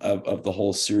theme of the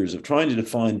whole series of trying to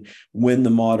define when the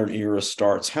modern era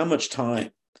starts. How much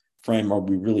time frame are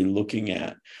we really looking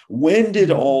at? When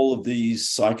did all of these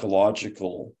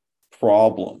psychological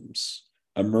problems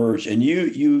emerge? And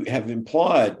you have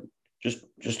implied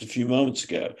just a few moments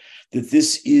ago that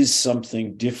this is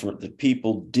something different, that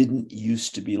people didn't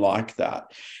used to be like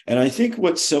that. And I think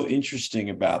what's so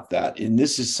interesting about that, and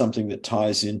this is something that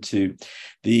ties into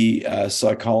the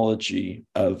psychology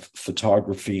of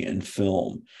photography and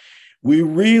film, we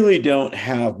really don't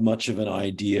have much of an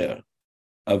idea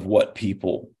of what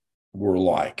people were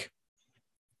like.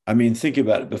 I mean, think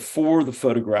about it. Before the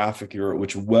photographic era,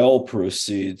 which well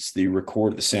precedes the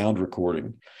sound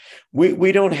recording,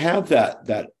 we don't have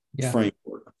that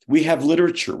framework. We have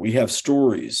literature, we have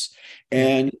stories,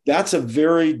 and that's a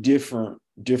very different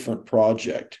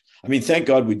project. I mean, thank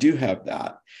God we do have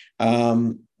that,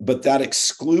 but that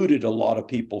excluded a lot of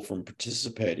people from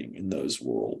participating in those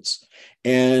worlds.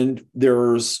 And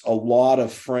there's a lot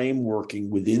of frameworking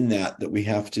within that we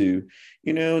have to,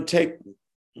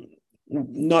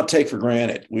 not take for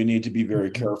granted. We need to be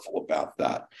very careful about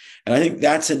that. And I think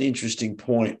that's an interesting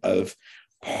point of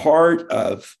part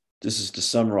of, this is to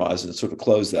summarize and sort of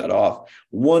close that off,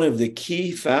 one of the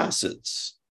key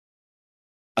facets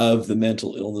of the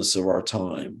mental illness of our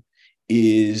time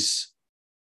is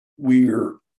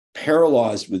we're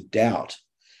paralyzed with doubt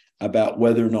about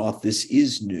whether or not this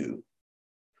is new.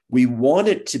 We want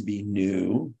it to be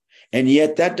new, and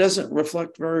yet that doesn't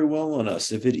reflect very well on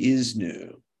us if it is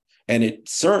new. And it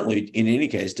certainly, in any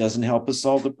case, doesn't help us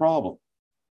solve the problem.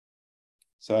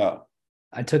 So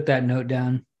I took that note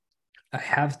down. I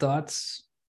have thoughts,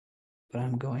 but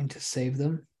I'm going to save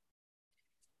them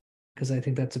because I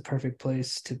think that's a perfect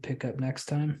place to pick up next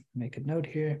time. Make a note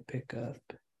here, pick up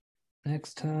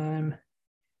next time,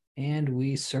 and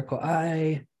we circle.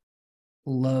 I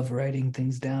love writing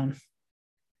things down.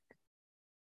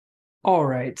 All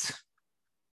right.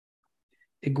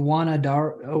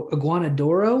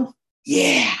 Iguanodoro?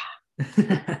 Yeah.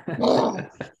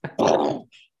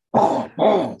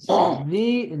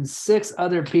 Me and 6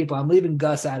 other people. I'm leaving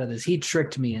Gus out of this. He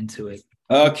tricked me into it.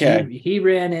 Okay. He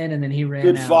ran in and then he ran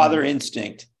Good out. Good father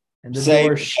instinct. And the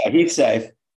door he's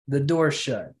safe. The door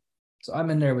shut. So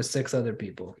I'm in there with 6 other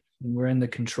people. And we're in the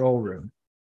control room.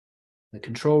 The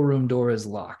control room door is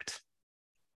locked.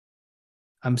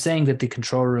 I'm saying that the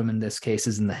control room in this case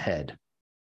is in the head.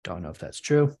 Don't know if that's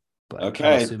true, but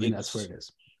okay. I'm assuming that's where it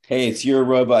is. Hey, it's your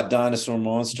robot dinosaur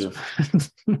monster.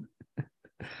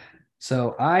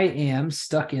 So I am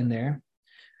stuck in there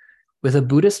with a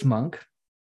Buddhist monk,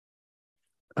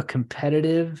 a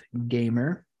competitive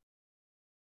gamer,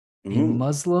 a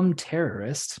Muslim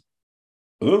terrorist,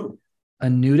 a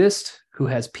nudist who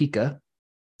has pica,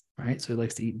 right? So he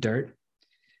likes to eat dirt,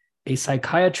 A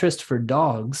Psychiatrist for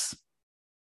Dogs,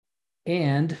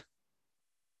 and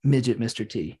Midget Mr.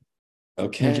 T.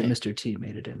 Okay. Midget Mr. T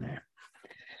made it in there.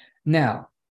 Now,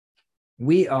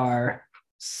 we are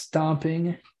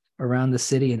stomping around the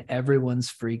city and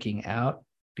everyone's freaking out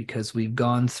because we've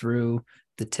gone through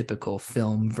the typical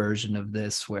film version of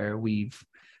this where we've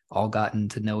all gotten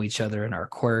to know each other and our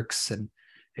quirks, and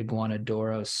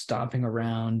Iguanodoro stomping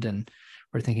around, and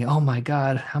we're thinking, oh my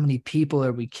God, how many people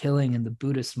are we killing? And the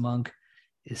Buddhist monk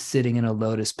is sitting in a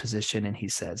lotus position and he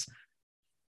says,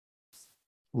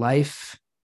 life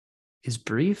is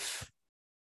brief.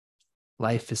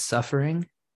 Life is suffering.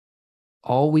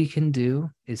 All we can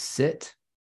do is sit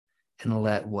and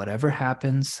let whatever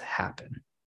happens happen.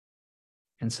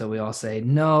 And so we all say,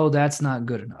 no, that's not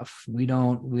good enough. We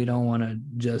don't want to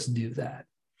just do that.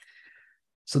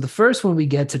 So the first one we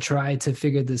get to try to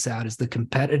figure this out is the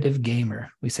competitive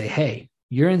gamer. We say, hey,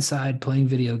 you're inside playing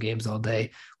video games all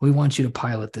day. We want you to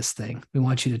pilot this thing. We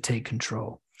want you to take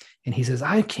control. And he says,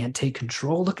 I can't take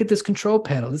control. Look at this control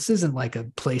panel. This isn't like a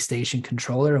PlayStation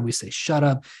controller. And we say, shut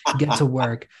up, get to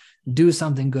work, do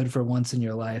something good for once in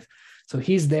your life. So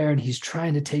he's there and he's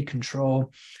trying to take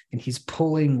control, and he's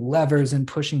pulling levers and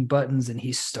pushing buttons, and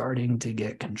he's starting to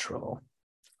get control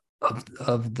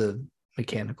of the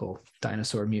mechanical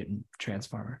dinosaur mutant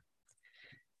transformer.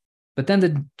 But then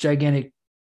the gigantic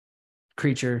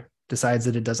creature decides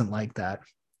that it doesn't like that,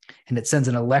 and it sends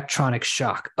an electronic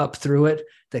shock up through it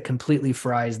that completely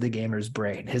fries the gamer's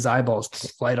brain. His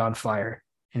eyeballs light on fire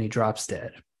and he drops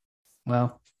dead.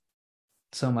 Well,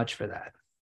 so much for that.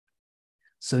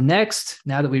 So next,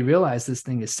 now that we realize this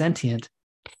thing is sentient,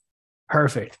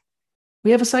 perfect.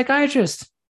 We have a psychiatrist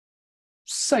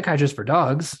for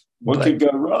dogs. What could go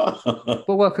wrong?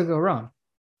 But what could go wrong?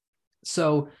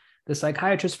 So the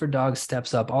psychiatrist for dogs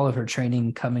steps up, all of her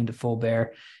training coming to full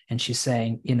bear, and she's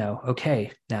saying,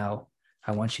 okay, now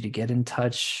I want you to get in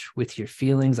touch with your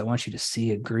feelings. I want you to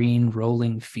see a green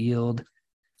rolling field.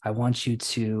 I want you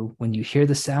to, when you hear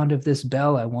the sound of this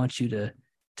bell, I want you to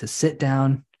sit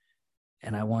down,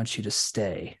 and I want you to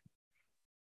stay.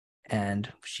 And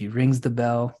she rings the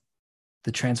bell.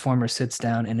 The transformer sits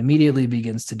down and immediately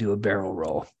begins to do a barrel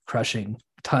roll, crushing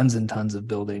tons and tons of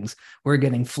buildings. We're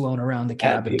getting flown around the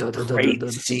cabin. Great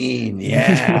scene.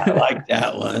 Yeah, I like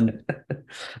that one.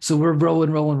 So we're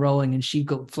rolling, and she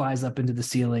flies up into the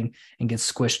ceiling and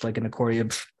gets squished like an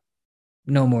accordion.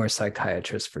 No more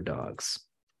psychiatrists for dogs.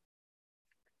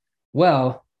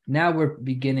 Well, now we're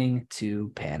beginning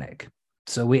to panic.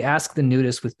 So we ask the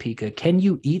nudist with Pika, can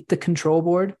you eat the control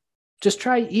board? Just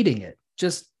try eating it.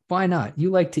 Just why not? You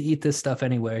like to eat this stuff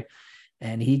anyway.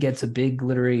 And he gets a big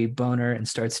glittery boner and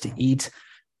starts to eat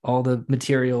all the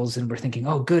materials. And we're thinking,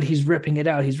 oh, good, he's ripping it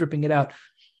out.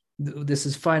 This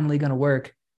is finally going to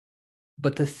work.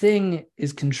 But the thing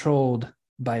is controlled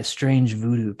by a strange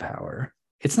voodoo power.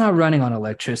 It's not running on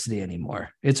electricity anymore.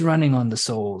 It's running on the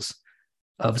souls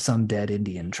of some dead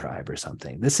Indian tribe or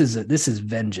something. This is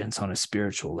vengeance on a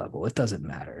spiritual level. It doesn't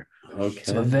matter. Okay.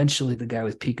 So eventually the guy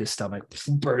with Pika's stomach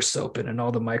bursts open and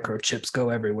all the microchips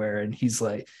go everywhere. And he's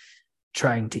like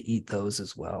trying to eat those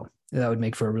as well. That would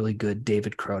make for a really good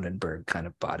David Cronenberg kind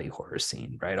of body horror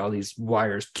scene, right? All these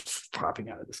wires popping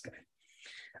out of this guy.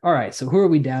 All right. So who are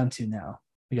we down to now?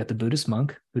 We got the Buddhist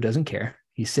monk who doesn't care.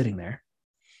 He's sitting there.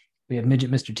 We have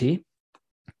Midget Mr. T,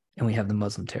 and we have the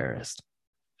Muslim terrorist.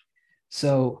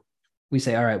 So we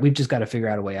say, all right, we've just got to figure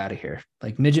out a way out of here.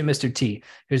 Like, Midget Mr. T,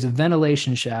 there's a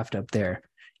ventilation shaft up there.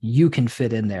 You can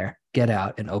fit in there, get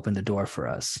out, and open the door for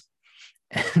us.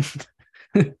 And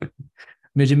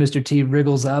Midget Mr. T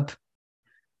wriggles up,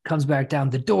 comes back down.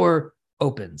 The door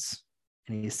opens,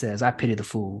 and he says, I pity the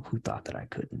fool who thought that I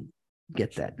couldn't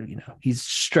get that. He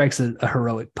strikes a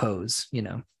heroic pose,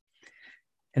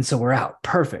 And so we're out.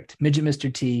 Perfect. Midget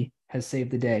Mr. T has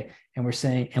saved the day. And we're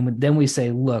saying, and then we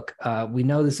say, look, we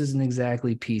know this isn't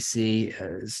exactly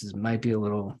PC. Might be a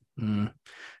little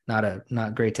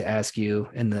not great to ask you.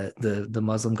 And the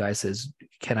Muslim guy says,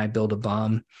 can I build a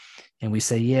bomb? And we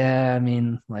say, yeah, I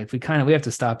mean, like we have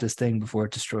to stop this thing before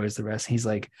it destroys the rest. And he's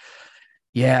like,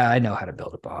 yeah, I know how to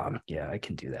build a bomb. Yeah, I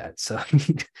can do that. So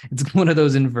it's one of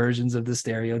those inversions of the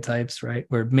stereotypes, right?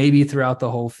 Where maybe throughout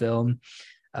the whole film,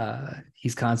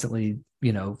 he's constantly,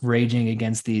 raging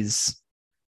against these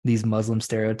Muslim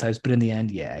stereotypes, but in the end,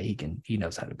 yeah, he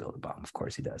knows how to build a bomb. Of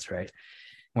course he does, right?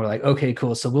 And we're like, okay,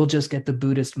 cool. So we'll just get the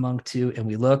Buddhist monk too. And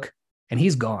we look, and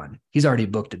he's gone. He's already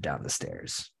booked it down the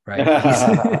stairs,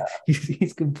 right?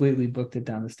 He's completely booked it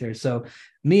down the stairs. So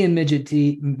me and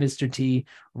Mr. T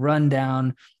run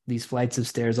down these flights of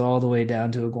stairs all the way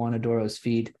down to Iguanodoro's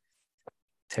feet.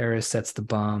 Terrorist sets the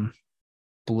bomb,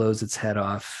 blows its head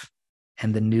off,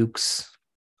 and the nukes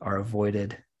are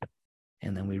avoided,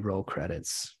 and then we roll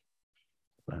credits.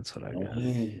 That's what I got.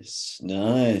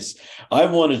 Nice. I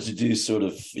wanted to do sort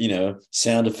of,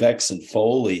 sound effects and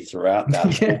Foley throughout that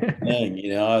whole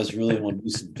thing. I was really want to do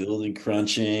some building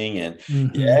crunching, and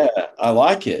yeah, I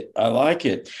like it.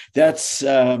 That's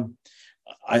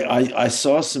I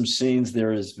saw some scenes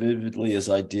there as vividly as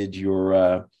I did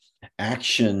your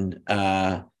action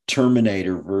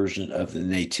Terminator version of the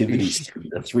nativity scene,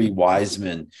 the three wise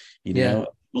men,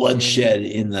 bloodshed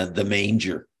in the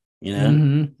manger. All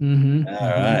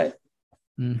right.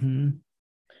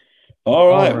 All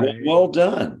right. Well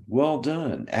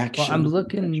done. Action. Well, I'm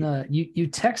looking. You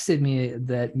texted me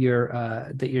that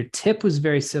your tip was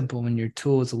very simple and your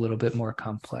tool was a little bit more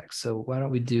complex. So why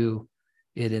don't we do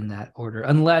it in that order?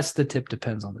 Unless the tip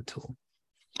depends on the tool.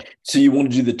 So you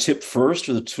want to do the tip first,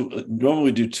 or the tool? Normally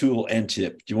we do tool and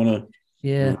tip. Do you want to?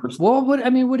 Yeah. Well, what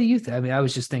do you think? I mean, I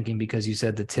was just thinking because you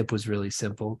said the tip was really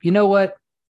simple. You know what?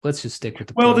 Let's just stick with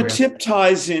the program. The tip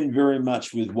ties in very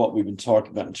much with what we've been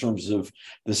talking about in terms of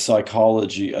the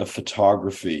psychology of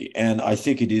photography. And I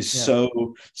think it is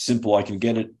so simple. I can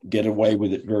get away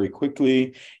with it very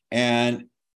quickly. And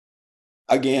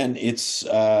again, it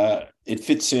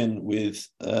fits in with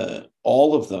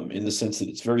all of them in the sense that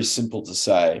it's very simple to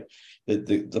say that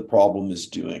the problem is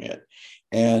doing it.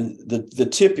 And the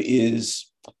tip is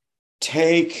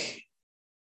take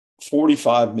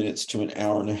 45 minutes to an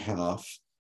hour and a half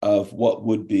of what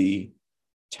would be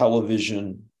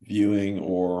television viewing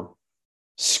or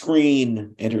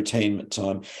screen entertainment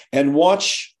time and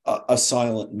watch a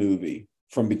silent movie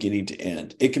from beginning to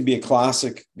end. It can be a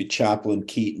classic, be Chaplin,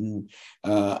 Keaton.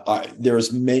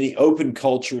 There's many. Open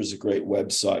Culture is a great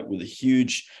website with a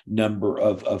huge number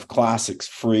of classics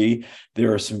free.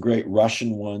 There are some great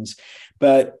Russian ones,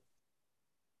 but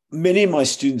many of my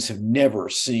students have never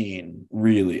seen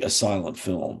really a silent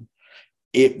film.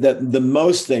 The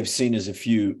most they've seen is a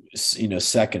few,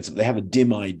 seconds. They have a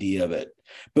dim idea of it,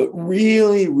 but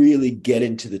really, really get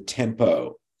into the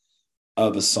tempo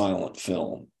of a silent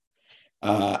film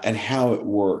and how it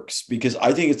works, because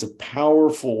I think it's a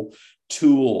powerful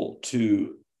tool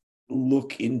to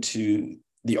look into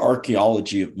the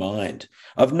archaeology of mind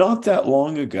of not that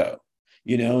long ago,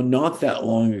 going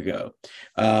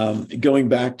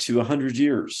back to 100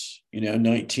 years,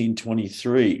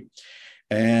 1923.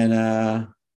 And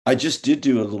I just did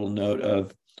do a little note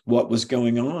of what was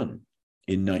going on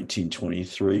in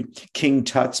 1923. King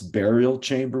Tut's burial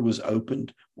chamber was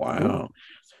opened. Wow. Ooh.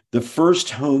 The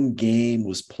first home game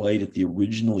was played at the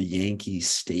original Yankee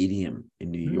Stadium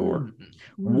in New York.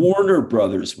 Warner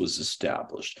Brothers was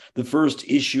established. The first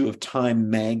issue of Time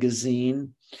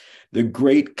magazine. The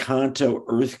Great Kanto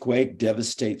earthquake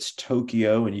devastates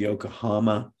Tokyo and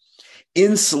Yokohama.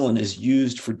 Insulin is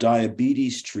used for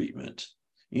diabetes treatment.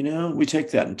 We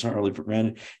take that entirely for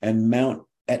granted. And Mount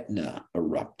Etna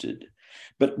erupted.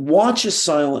 But watch a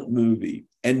silent movie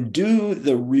and do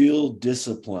the real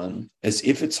discipline as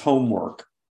if it's homework.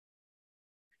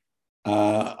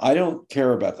 I don't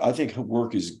care about that. I think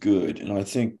work is good. And I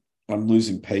think I'm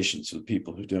losing patience with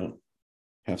people who don't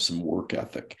have some work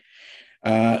ethic.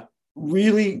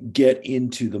 Really get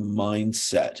into the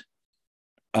mindset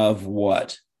of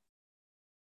what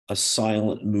a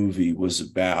silent movie was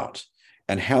about.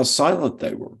 And how silent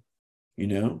they were,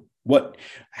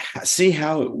 see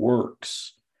how it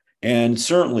works. And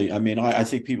certainly, I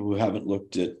think people who haven't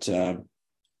looked at,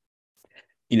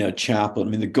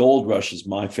 Chaplin, the Gold Rush is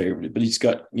my favorite, but he's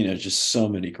got, just so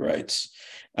many greats.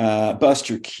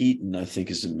 Buster Keaton, I think,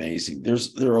 is amazing.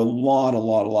 There are a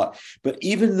lot, but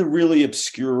even the really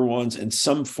obscure ones and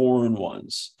some foreign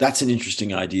ones, that's an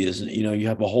interesting idea, isn't it? You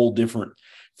have a whole different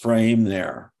frame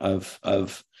there of a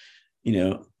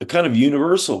kind of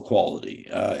universal quality,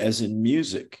 as in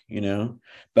music,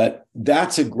 but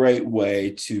that's a great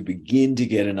way to begin to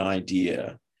get an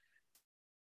idea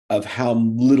of how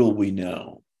little we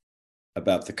know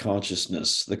about the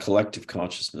consciousness, the collective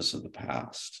consciousness of the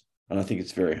past. And I think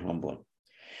it's very humbling.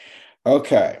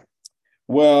 Okay.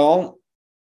 Well,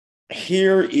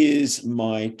 here is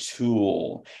my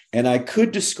tool. And I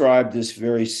could describe this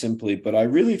very simply, but I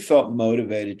really felt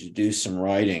motivated to do some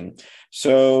writing.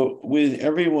 So with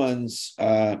everyone's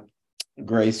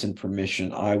grace and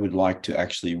permission, I would like to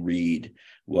actually read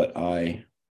what I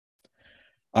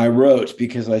wrote,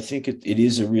 because I think it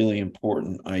is a really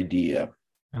important idea.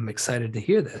 I'm excited to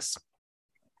hear this.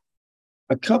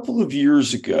 A couple of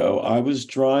years ago, I was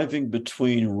driving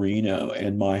between Reno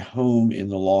and my home in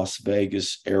the Las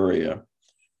Vegas area.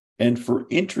 And for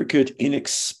intricate,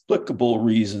 inexplicable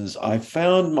reasons, I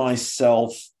found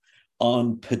myself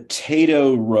on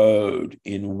Potato Road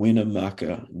in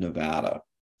Winnemucca, Nevada.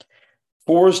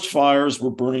 Forest fires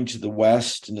were burning to the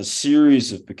west, and a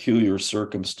series of peculiar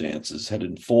circumstances had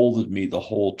enfolded me the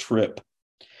whole trip.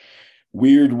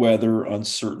 Weird weather,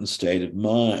 uncertain state of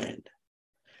mind.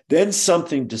 Then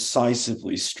something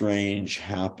decisively strange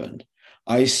happened.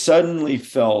 I suddenly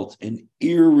felt an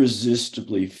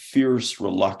irresistibly fierce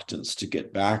reluctance to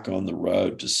get back on the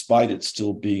road, despite it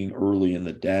still being early in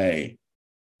the day.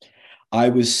 I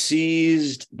was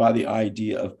seized by the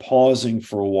idea of pausing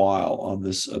for a while on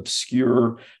this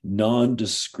obscure,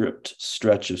 nondescript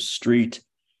stretch of street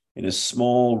in a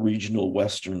small regional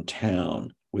Western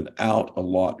town without a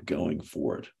lot going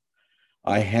for it.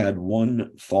 I had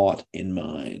one thought in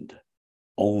mind,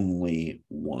 only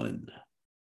one.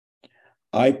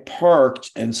 I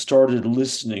parked and started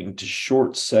listening to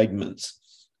short segments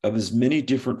of as many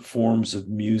different forms of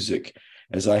music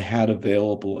as I had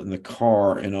available in the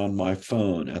car and on my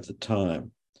phone at the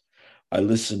time. I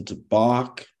listened to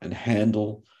Bach and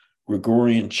Handel,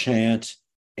 Gregorian chant,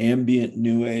 ambient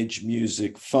New Age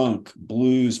music, funk,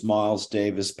 blues, Miles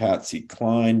Davis, Patsy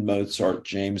Cline, Mozart,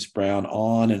 James Brown,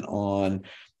 on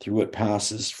through what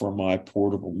passes for my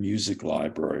portable music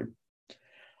library.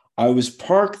 I was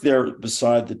parked there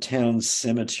beside the town's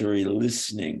cemetery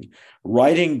listening,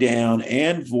 writing down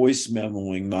and voice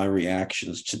memoing my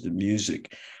reactions to the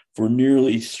music for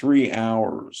nearly 3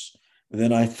 hours.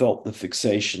 Then I felt the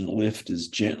fixation lift as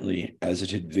gently as it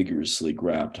had vigorously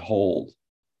grabbed hold.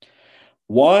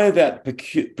 Why that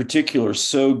particular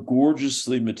so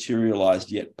gorgeously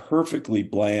materialized yet perfectly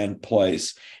bland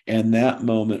place and that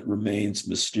moment remains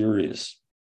mysterious.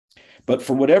 But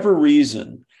for whatever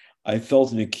reason, I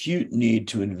felt an acute need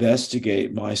to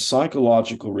investigate my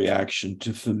psychological reaction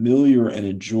to familiar and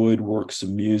enjoyed works of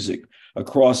music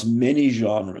across many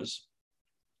genres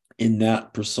in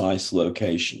that precise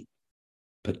location,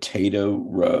 Potato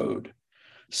Road.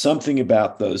 Something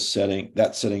about that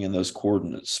setting and those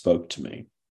coordinates spoke to me.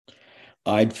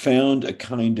 I'd found a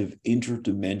kind of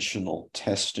interdimensional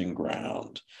testing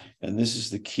ground, and this is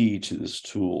the key to this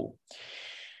tool.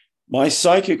 My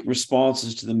psychic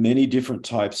responses to the many different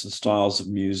types and styles of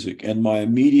music and my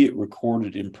immediate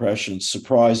recorded impressions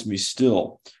surprised me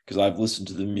still, because I've listened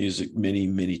to the music many,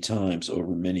 many times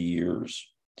over many years.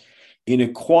 In a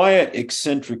quiet,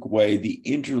 eccentric way, the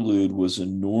interlude was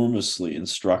enormously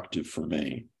instructive for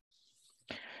me.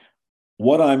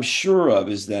 What I'm sure of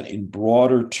is that in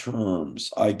broader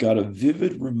terms, I got a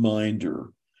vivid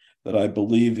reminder that I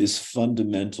believe is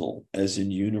fundamental, as in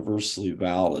universally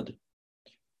valid.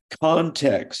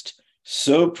 Context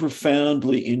so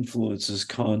profoundly influences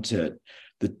content,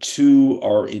 the two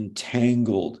are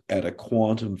entangled at a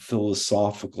quantum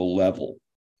philosophical level.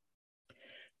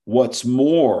 What's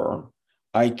more,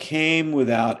 I came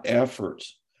without effort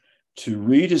to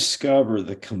rediscover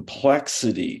the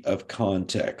complexity of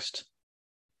context.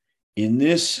 In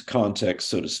this context,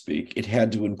 so to speak, it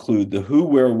had to include the who,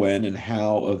 where, when, and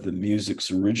how of the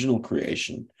music's original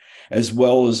creation, as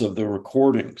well as of the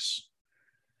recordings.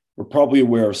 We're probably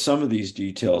aware of some of these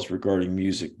details regarding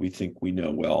music we think we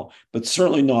know well, but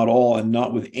certainly not all, and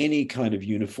not with any kind of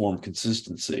uniform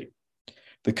consistency.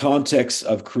 The context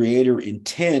of creator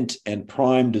intent and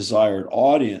prime desired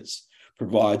audience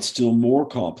provides still more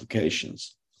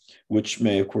complications, which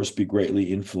may, of course, be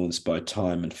greatly influenced by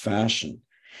time and fashion,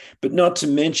 but not to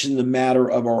mention the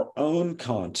matter of our own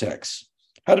context.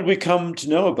 How did we come to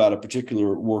know about a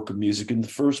particular work of music in the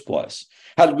first place?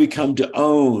 How did we come to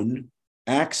own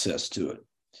access to it?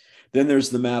 Then there's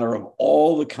the matter of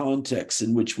all the contexts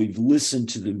in which we've listened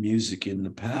to the music in the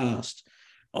past,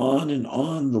 on and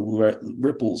on the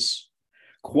ripples,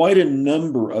 quite a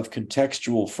number of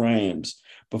contextual frames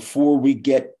before we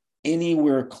get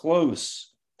anywhere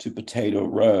close to Potato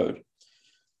Road.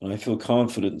 And I feel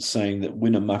confident in saying that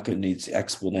Winnemucca needs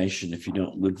explanation if you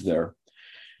don't live there.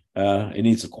 It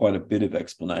needs quite a bit of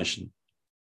explanation.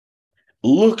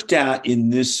 Looked at in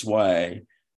this way,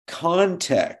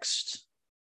 context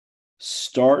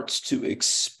starts to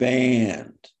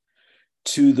expand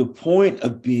to the point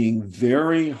of being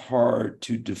very hard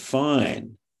to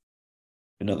define.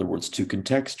 In other words, to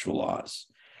contextualize.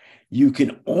 You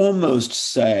can almost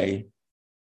say,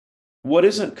 what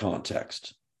isn't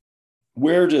context?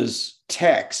 Where does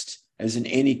text, as in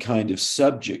any kind of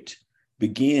subject,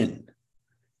 begin?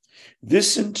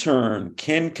 This, in turn,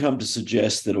 can come to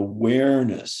suggest that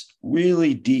awareness,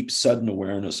 really deep, sudden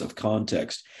awareness of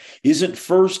context, isn't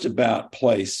first about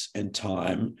place and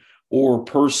time or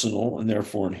personal and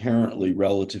therefore inherently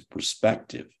relative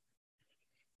perspective.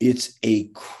 It's a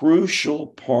crucial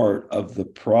part of the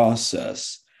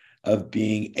process of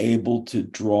being able to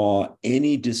draw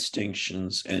any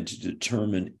distinctions and to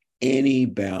determine any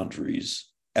boundaries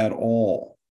at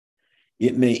all.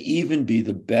 It may even be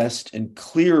the best and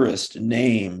clearest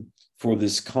name for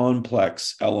this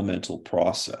complex elemental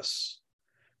process,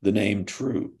 the name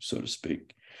true, so to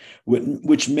speak,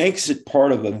 which makes it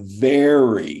part of a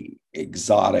very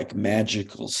exotic,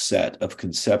 magical set of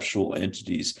conceptual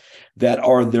entities that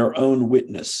are their own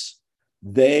witness.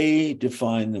 They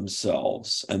define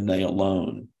themselves and they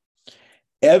alone.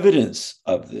 Evidence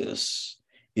of this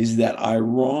is that,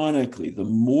 ironically, the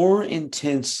more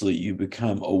intensely you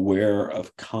become aware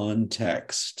of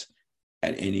context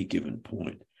at any given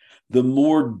point, the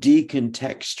more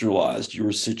decontextualized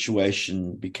your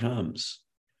situation becomes.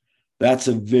 That's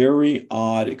a very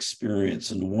odd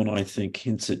experience, and one I think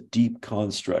hints at deep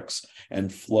constructs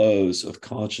and flows of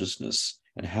consciousness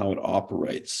and how it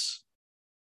operates.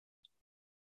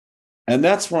 And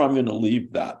that's where I'm going to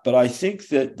leave that. But I think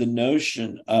that the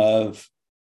notion of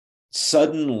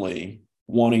suddenly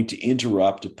wanting to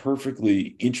interrupt a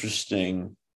perfectly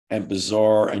interesting and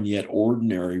bizarre and yet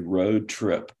ordinary road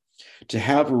trip to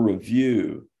have a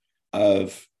review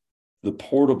of the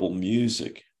portable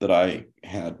music that I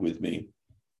had with me,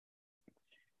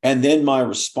 and then my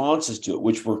responses to it,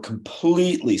 which were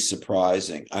completely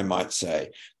surprising, I might say,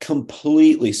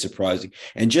 completely surprising.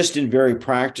 And just in very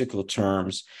practical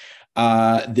terms,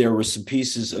 there were some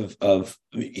pieces of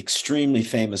extremely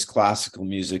famous classical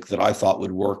music that I thought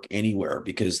would work anywhere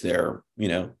because they're,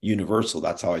 universal.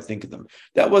 That's how I think of them.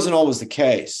 That wasn't always the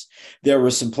case. There were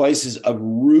some places of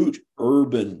root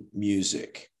urban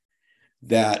music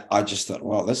that I just thought,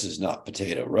 well, this is not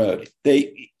Potato Road.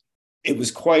 It was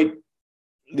quite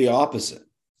the opposite.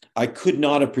 I could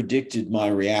not have predicted my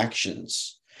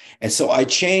reactions. And so I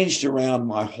changed around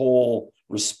my whole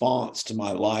response to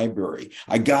my library.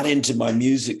 I got into my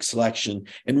music selection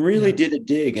and really did a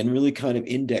dig and really kind of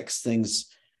indexed things,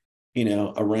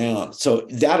 around. So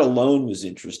that alone was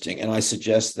interesting. And I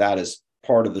suggest that as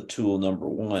part of the tool number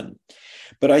one.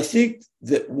 But I think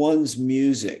that one's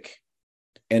music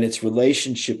and its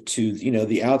relationship to,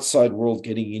 the outside world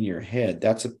getting in your head,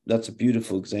 that's a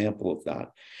beautiful example of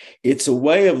that. It's a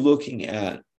way of looking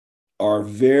at our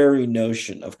very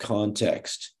notion of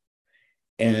context.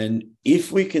 And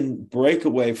if we can break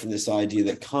away from this idea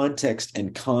that context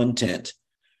and content,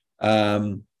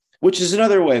 which is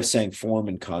another way of saying form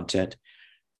and content,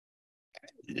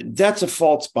 that's a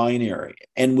false binary.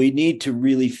 And we need to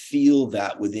really feel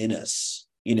that within us.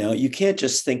 You can't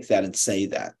just think that and say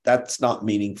that. That's not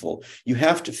meaningful. You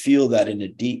have to feel that in a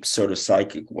deep sort of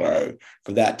psychic way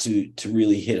for that to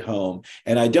really hit home.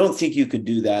 And I don't think you could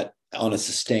do that on a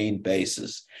sustained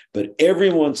basis. But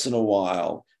every once in a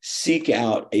while, seek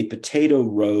out a Potato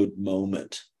Road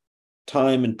moment,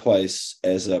 time and place,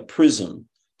 as a prism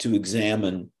to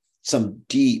examine some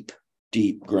deep,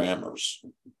 deep grammars.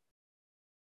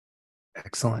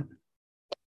 Excellent.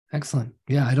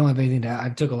 Yeah, I don't have anything to add. I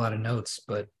took a lot of notes,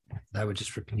 but I would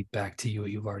just repeat back to you what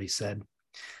you've already said.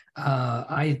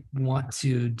 I want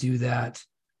to do that.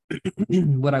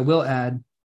 What I will add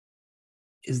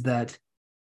is that,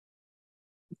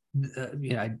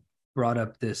 I brought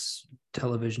up this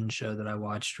television show that I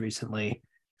watched recently,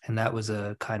 and that was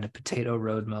a kind of Potato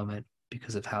Road moment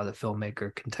because of how the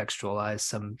filmmaker contextualized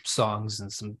some songs and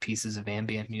some pieces of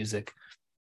ambient music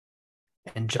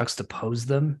and juxtaposed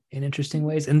them in interesting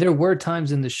ways. And there were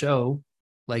times in the show,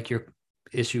 like your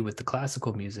issue with the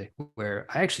classical music, where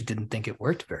I actually didn't think it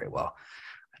worked very well.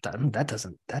 I thought, that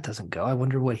doesn't go. I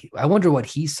wonder what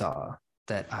he saw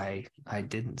that I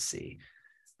didn't see.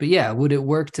 But yeah, would it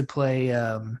work to play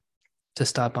to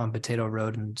stop on Potato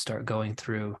Road and start going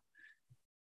through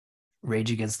Rage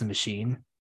Against the Machine,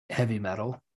 heavy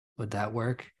metal? Would that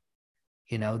work?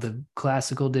 The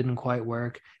classical didn't quite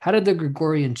work. How did the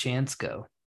Gregorian chants go?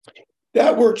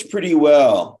 That worked pretty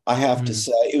well, I have to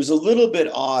say. It was a little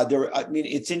bit odd.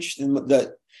 It's interesting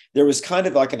that there was kind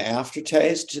of like an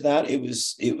aftertaste to that. It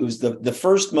was the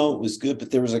first moment was good,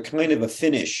 but there was a kind of a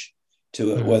finish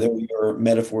to it, whether your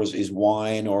metaphors is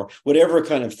wine or whatever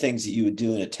kind of things that you would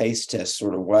do in a taste test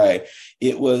sort of way.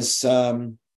 It was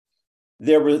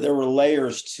there were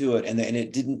layers to it, and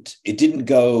it didn't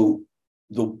go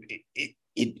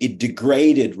it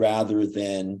degraded rather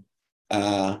than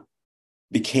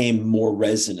became more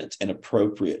resonant and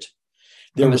appropriate.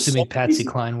 I'm assuming Patsy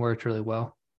Cline worked really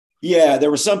well. Yeah,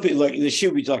 there were some people like this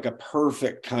should be like a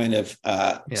perfect kind of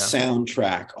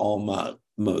soundtrack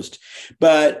almost.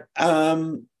 But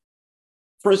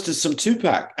for instance, some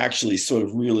Tupac actually sort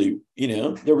of really,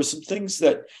 there were some things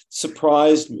that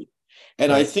surprised me.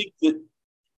 And I think that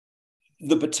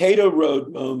the potato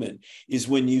road moment is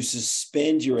when you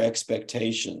suspend your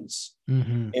expectations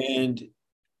and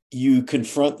you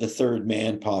confront the third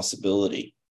man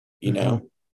possibility, you know,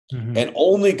 and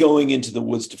only going into the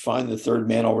woods to find the third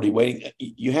man already waiting.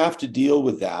 You have to deal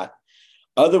with that.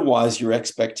 Otherwise, your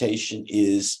expectation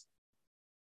is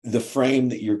the frame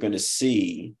that you're going to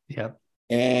see. Yep.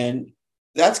 And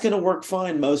that's going to work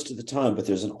fine most of the time, but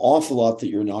there's an awful lot that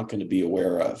you're not going to be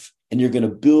aware of. And you're going to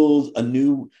build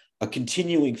a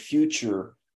continuing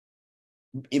future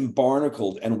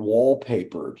embarnacled and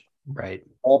wallpapered. Right.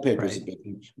 Wallpapers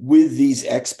with these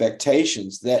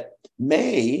expectations that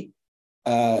may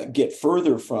get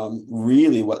further from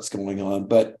really what's going on,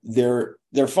 but they're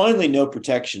finally no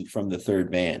protection from the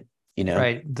third man, you know?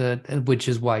 Right. Which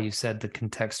is why you said the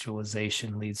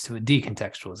contextualization leads to a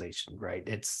decontextualization, right?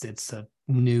 It's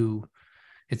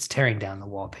tearing down the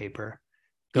wallpaper,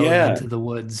 going into the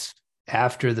woods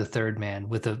after the third man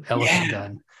with an elephant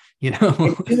gun, you know,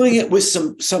 and doing it with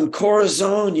some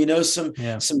corazon, you know, some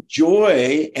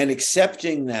joy, and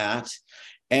accepting that,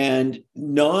 and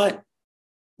not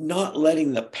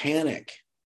letting the panic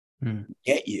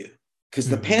get you, because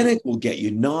the panic will get you.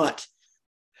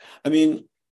 I mean,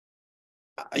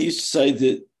 I used to say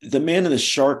that the man in the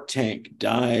Shark Tank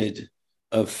died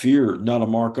of fear, not a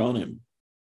mark on him.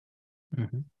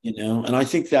 You know, and I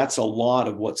think that's a lot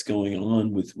of what's going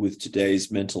on with today's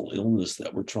mental illness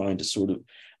that we're trying to sort of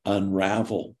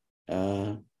unravel.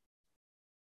 You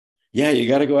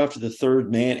got to go after the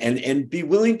third man and be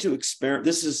willing to experiment.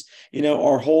 This is, you know,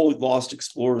 our whole Lost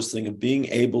Explorers thing of being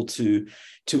able to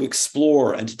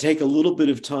explore and to take a little bit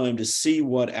of time to see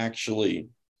what actually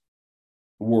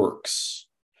works,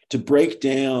 to break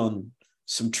down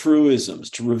some truisms,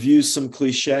 to review some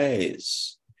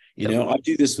cliches. You know, I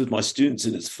do this with my students,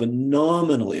 and it's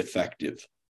phenomenally effective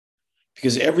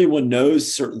because everyone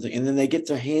knows certain things, and then they get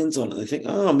their hands on it. They think,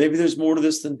 oh, maybe there's more to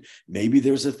this than maybe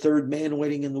there's a third man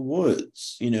waiting in the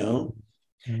woods, you know.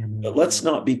 But let's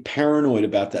not be paranoid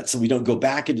about that, so we don't go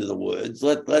back into the woods.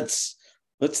 Let's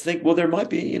think, well, there might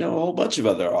be, you know, a whole bunch of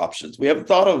other options. We haven't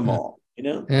thought of them all, you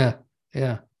know.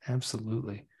 Yeah,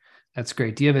 absolutely. That's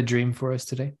great. Do you have a dream for us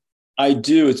today? I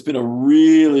do. It's been a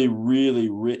really, really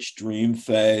rich dream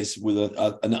phase with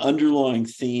an underlying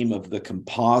theme of the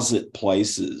composite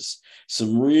places,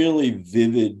 some really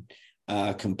vivid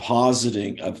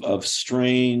compositing of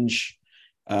strange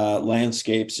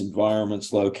landscapes,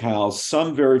 environments, locales,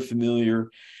 some very familiar,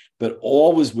 but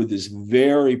always with this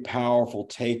very powerful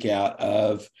takeout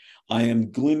of I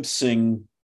am glimpsing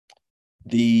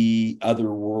the other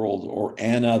world or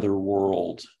an other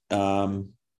world.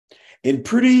 In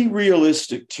pretty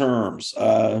realistic terms.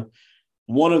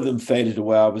 One of them faded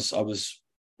away. I was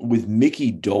with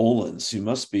Mickey Dolenz, who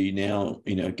must be now,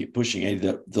 you know, pushing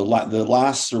 80, the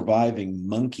last surviving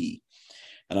monkey.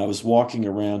 And I was walking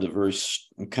around a very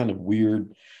kind of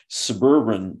weird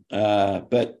suburban,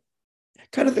 but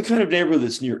kind of the kind of neighborhood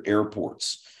that's near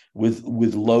airports with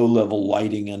low level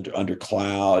lighting under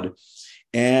cloud.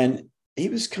 And he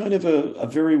was kind of a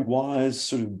very wise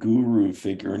sort of guru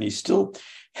figure, and he still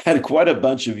had quite a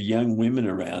bunch of young women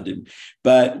around him.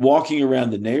 But walking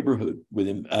around the neighborhood with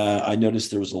him, I noticed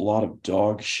there was a lot of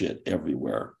dog shit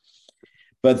everywhere.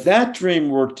 But that dream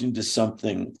worked into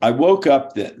something. I woke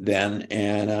up then,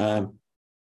 and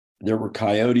there were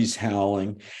coyotes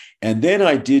howling. And then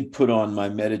I did put on my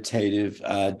meditative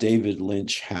David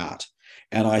Lynch hat.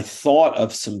 And I thought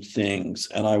of some things,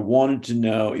 and I wanted to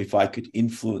know if I could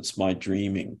influence my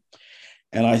dreaming.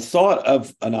 And I thought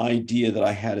of an idea that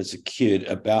I had as a kid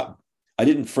about, I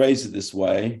didn't phrase it this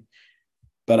way,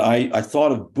 but I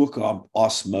thought of book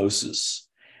osmosis.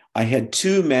 I had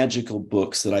two magical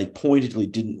books that I pointedly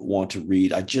didn't want to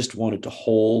read. I just wanted to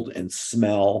hold and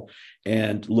smell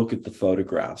and look at the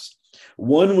photographs.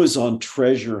 One was on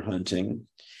treasure hunting.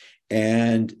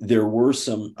 And there were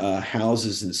some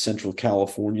houses in Central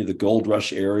California, the Gold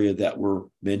Rush area, that were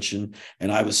mentioned.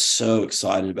 And I was so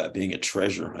excited about being a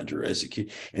treasure hunter as a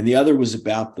kid. And the other was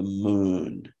about the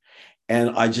moon. And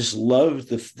I just loved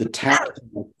the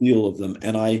tactile feel of them.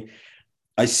 And I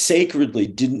sacredly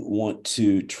didn't want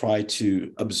to try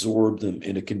to absorb them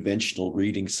in a conventional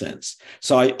reading sense.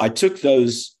 So I took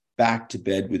those back to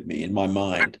bed with me in my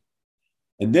mind.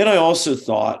 And then I also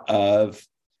thought of,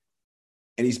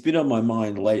 and he's been on my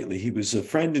mind lately, he was a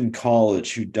friend in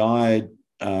college who died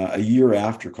a year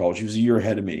after college. He was a year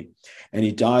ahead of me, and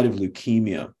he died of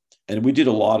leukemia. And we did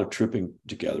a lot of tripping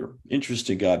together.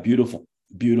 Interesting guy, beautiful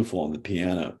on the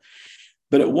piano.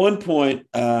 But at one point,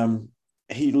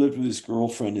 he lived with his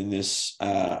girlfriend in this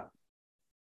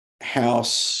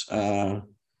house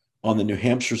on the New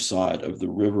Hampshire side of the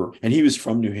river, and he was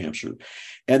from New Hampshire.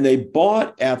 And they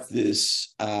bought at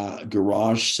this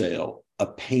garage sale a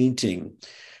painting,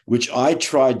 which I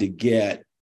tried to get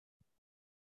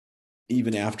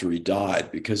even after he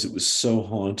died because it was so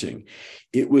haunting.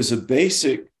 It was a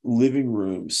basic living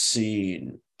room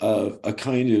scene of a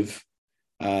kind of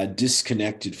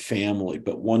disconnected family,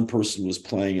 but one person was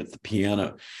playing at the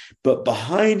piano. But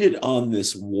behind it on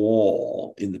this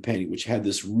wall in the painting, which had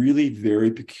this really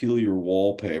very peculiar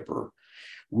wallpaper,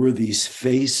 were these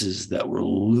faces that were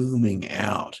looming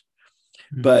out,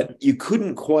 but you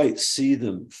couldn't quite see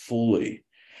them fully.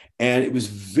 And it was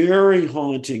very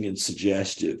haunting and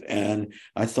suggestive. And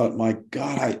I thought, my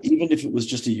God, even if it was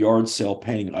just a yard sale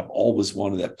painting, I've always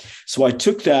wanted that. So I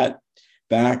took that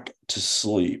back to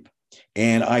sleep.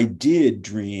 And I did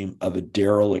dream of a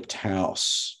derelict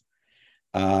house.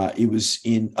 It was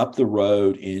up the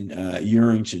road in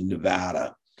Urington,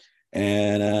 Nevada.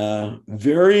 And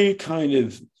very kind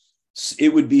of,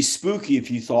 it would be spooky if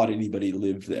you thought anybody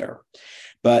lived there.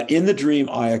 But in the dream,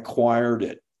 I acquired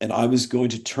it. And I was going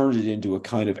to turn it into a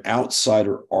kind of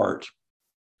outsider art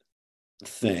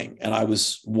thing. And I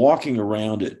was walking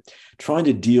around it, trying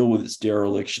to deal with its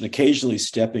dereliction, occasionally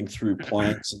stepping through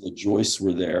planks and the joists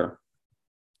were there.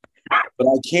 But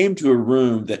I came to a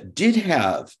room that did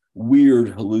have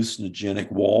weird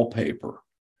hallucinogenic wallpaper.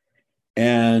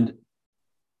 And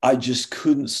I just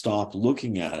couldn't stop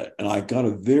looking at it. And I got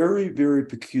a very, very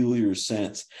peculiar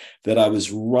sense that I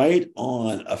was right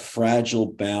on a fragile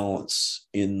balance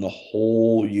in the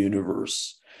whole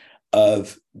universe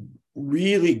of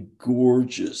really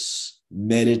gorgeous,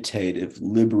 meditative,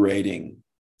 liberating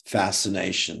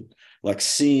fascination, like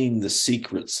seeing the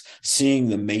secrets, seeing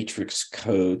the matrix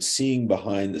code, seeing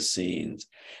behind the scenes,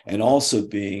 and also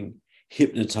being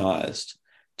hypnotized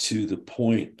to the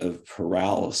point of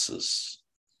paralysis.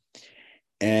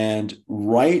 And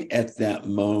right at that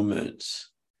moment,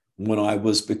 when I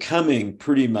was becoming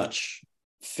pretty much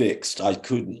fixed, I'd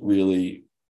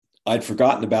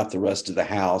forgotten about the rest of the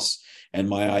house and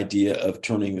my idea of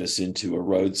turning this into a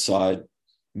roadside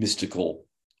mystical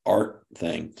art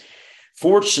thing.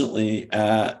 Fortunately,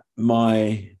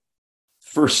 my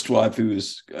first wife, who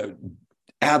was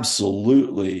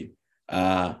absolutely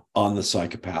on the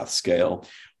psychopath scale,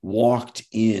 walked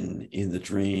in the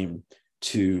dream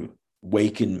to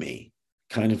waken me,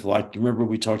 kind of like, remember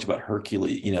we talked about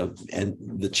Hercules, and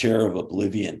the chair of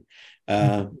oblivion,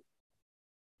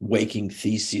 waking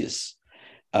Theseus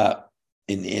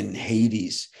in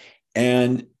Hades.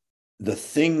 And the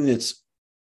thing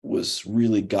was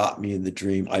really got me in the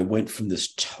dream, I went from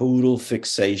this total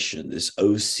fixation, this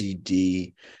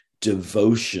OCD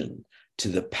devotion to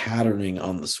the patterning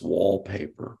on this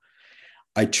wallpaper.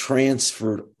 I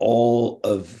transferred all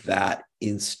of that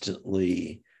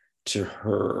instantly to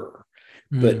her,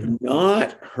 but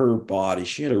not her body.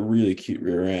 She had a really cute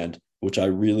rear end, which I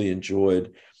really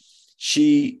enjoyed.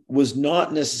 She was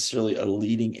not necessarily a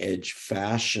leading edge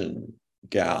fashion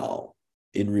gal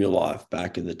in real life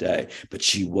back in the day, but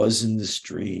she was in this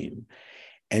dream.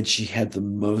 And she had the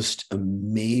most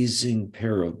amazing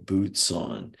pair of boots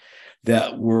on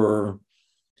that were,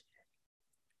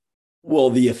 well,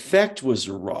 the effect was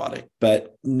erotic,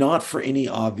 but not for any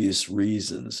obvious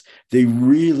reasons. They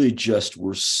really just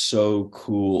were so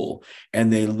cool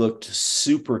and they looked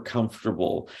super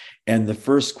comfortable. And the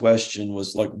first question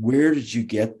was like, where did you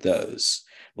get those?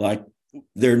 Like,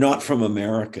 they're not from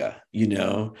America,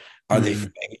 Are they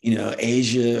from,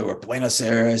 Asia or Buenos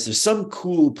Aires? There's some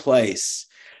cool place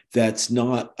that's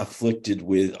not afflicted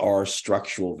with our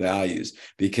structural values,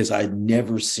 because I'd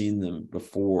never seen them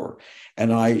before.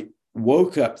 And I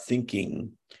woke up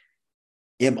thinking,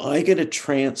 am I going to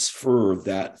transfer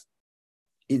that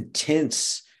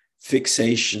intense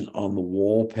fixation on the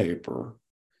wallpaper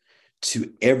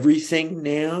to everything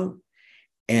now?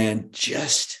 And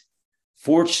just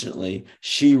fortunately,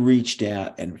 she reached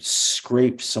out and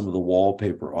scraped some of the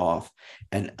wallpaper off.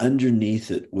 And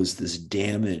underneath it was this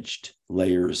damaged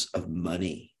layers of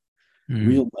money,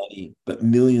 real money, but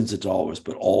millions of dollars,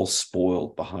 but all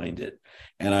spoiled behind it.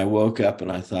 And I woke up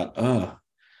and I thought, oh,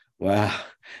 wow,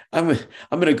 I'm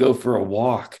going to go for a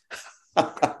walk.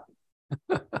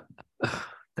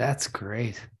 That's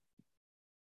great.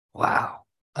 Wow.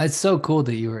 It's so cool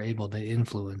that you were able to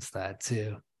influence that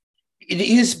too. It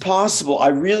is possible. I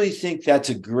really think that's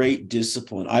a great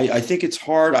discipline. I think it's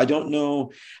hard. I don't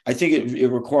know. I think it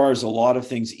requires a lot of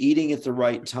things: eating at the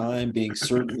right time, being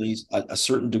certainly a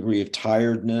certain degree of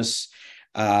tiredness,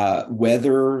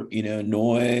 weather,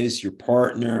 noise, your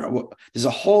partner. There's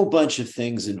a whole bunch of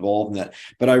things involved in that.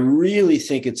 But I really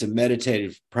think it's a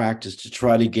meditative practice to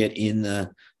try to get in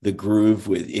the groove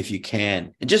with, if you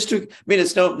can. And just to, I mean,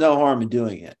 it's no harm in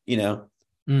doing it,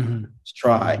 Mm-hmm. Just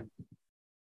try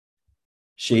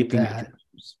shaping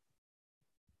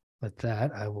With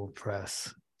that, I will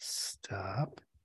press stop.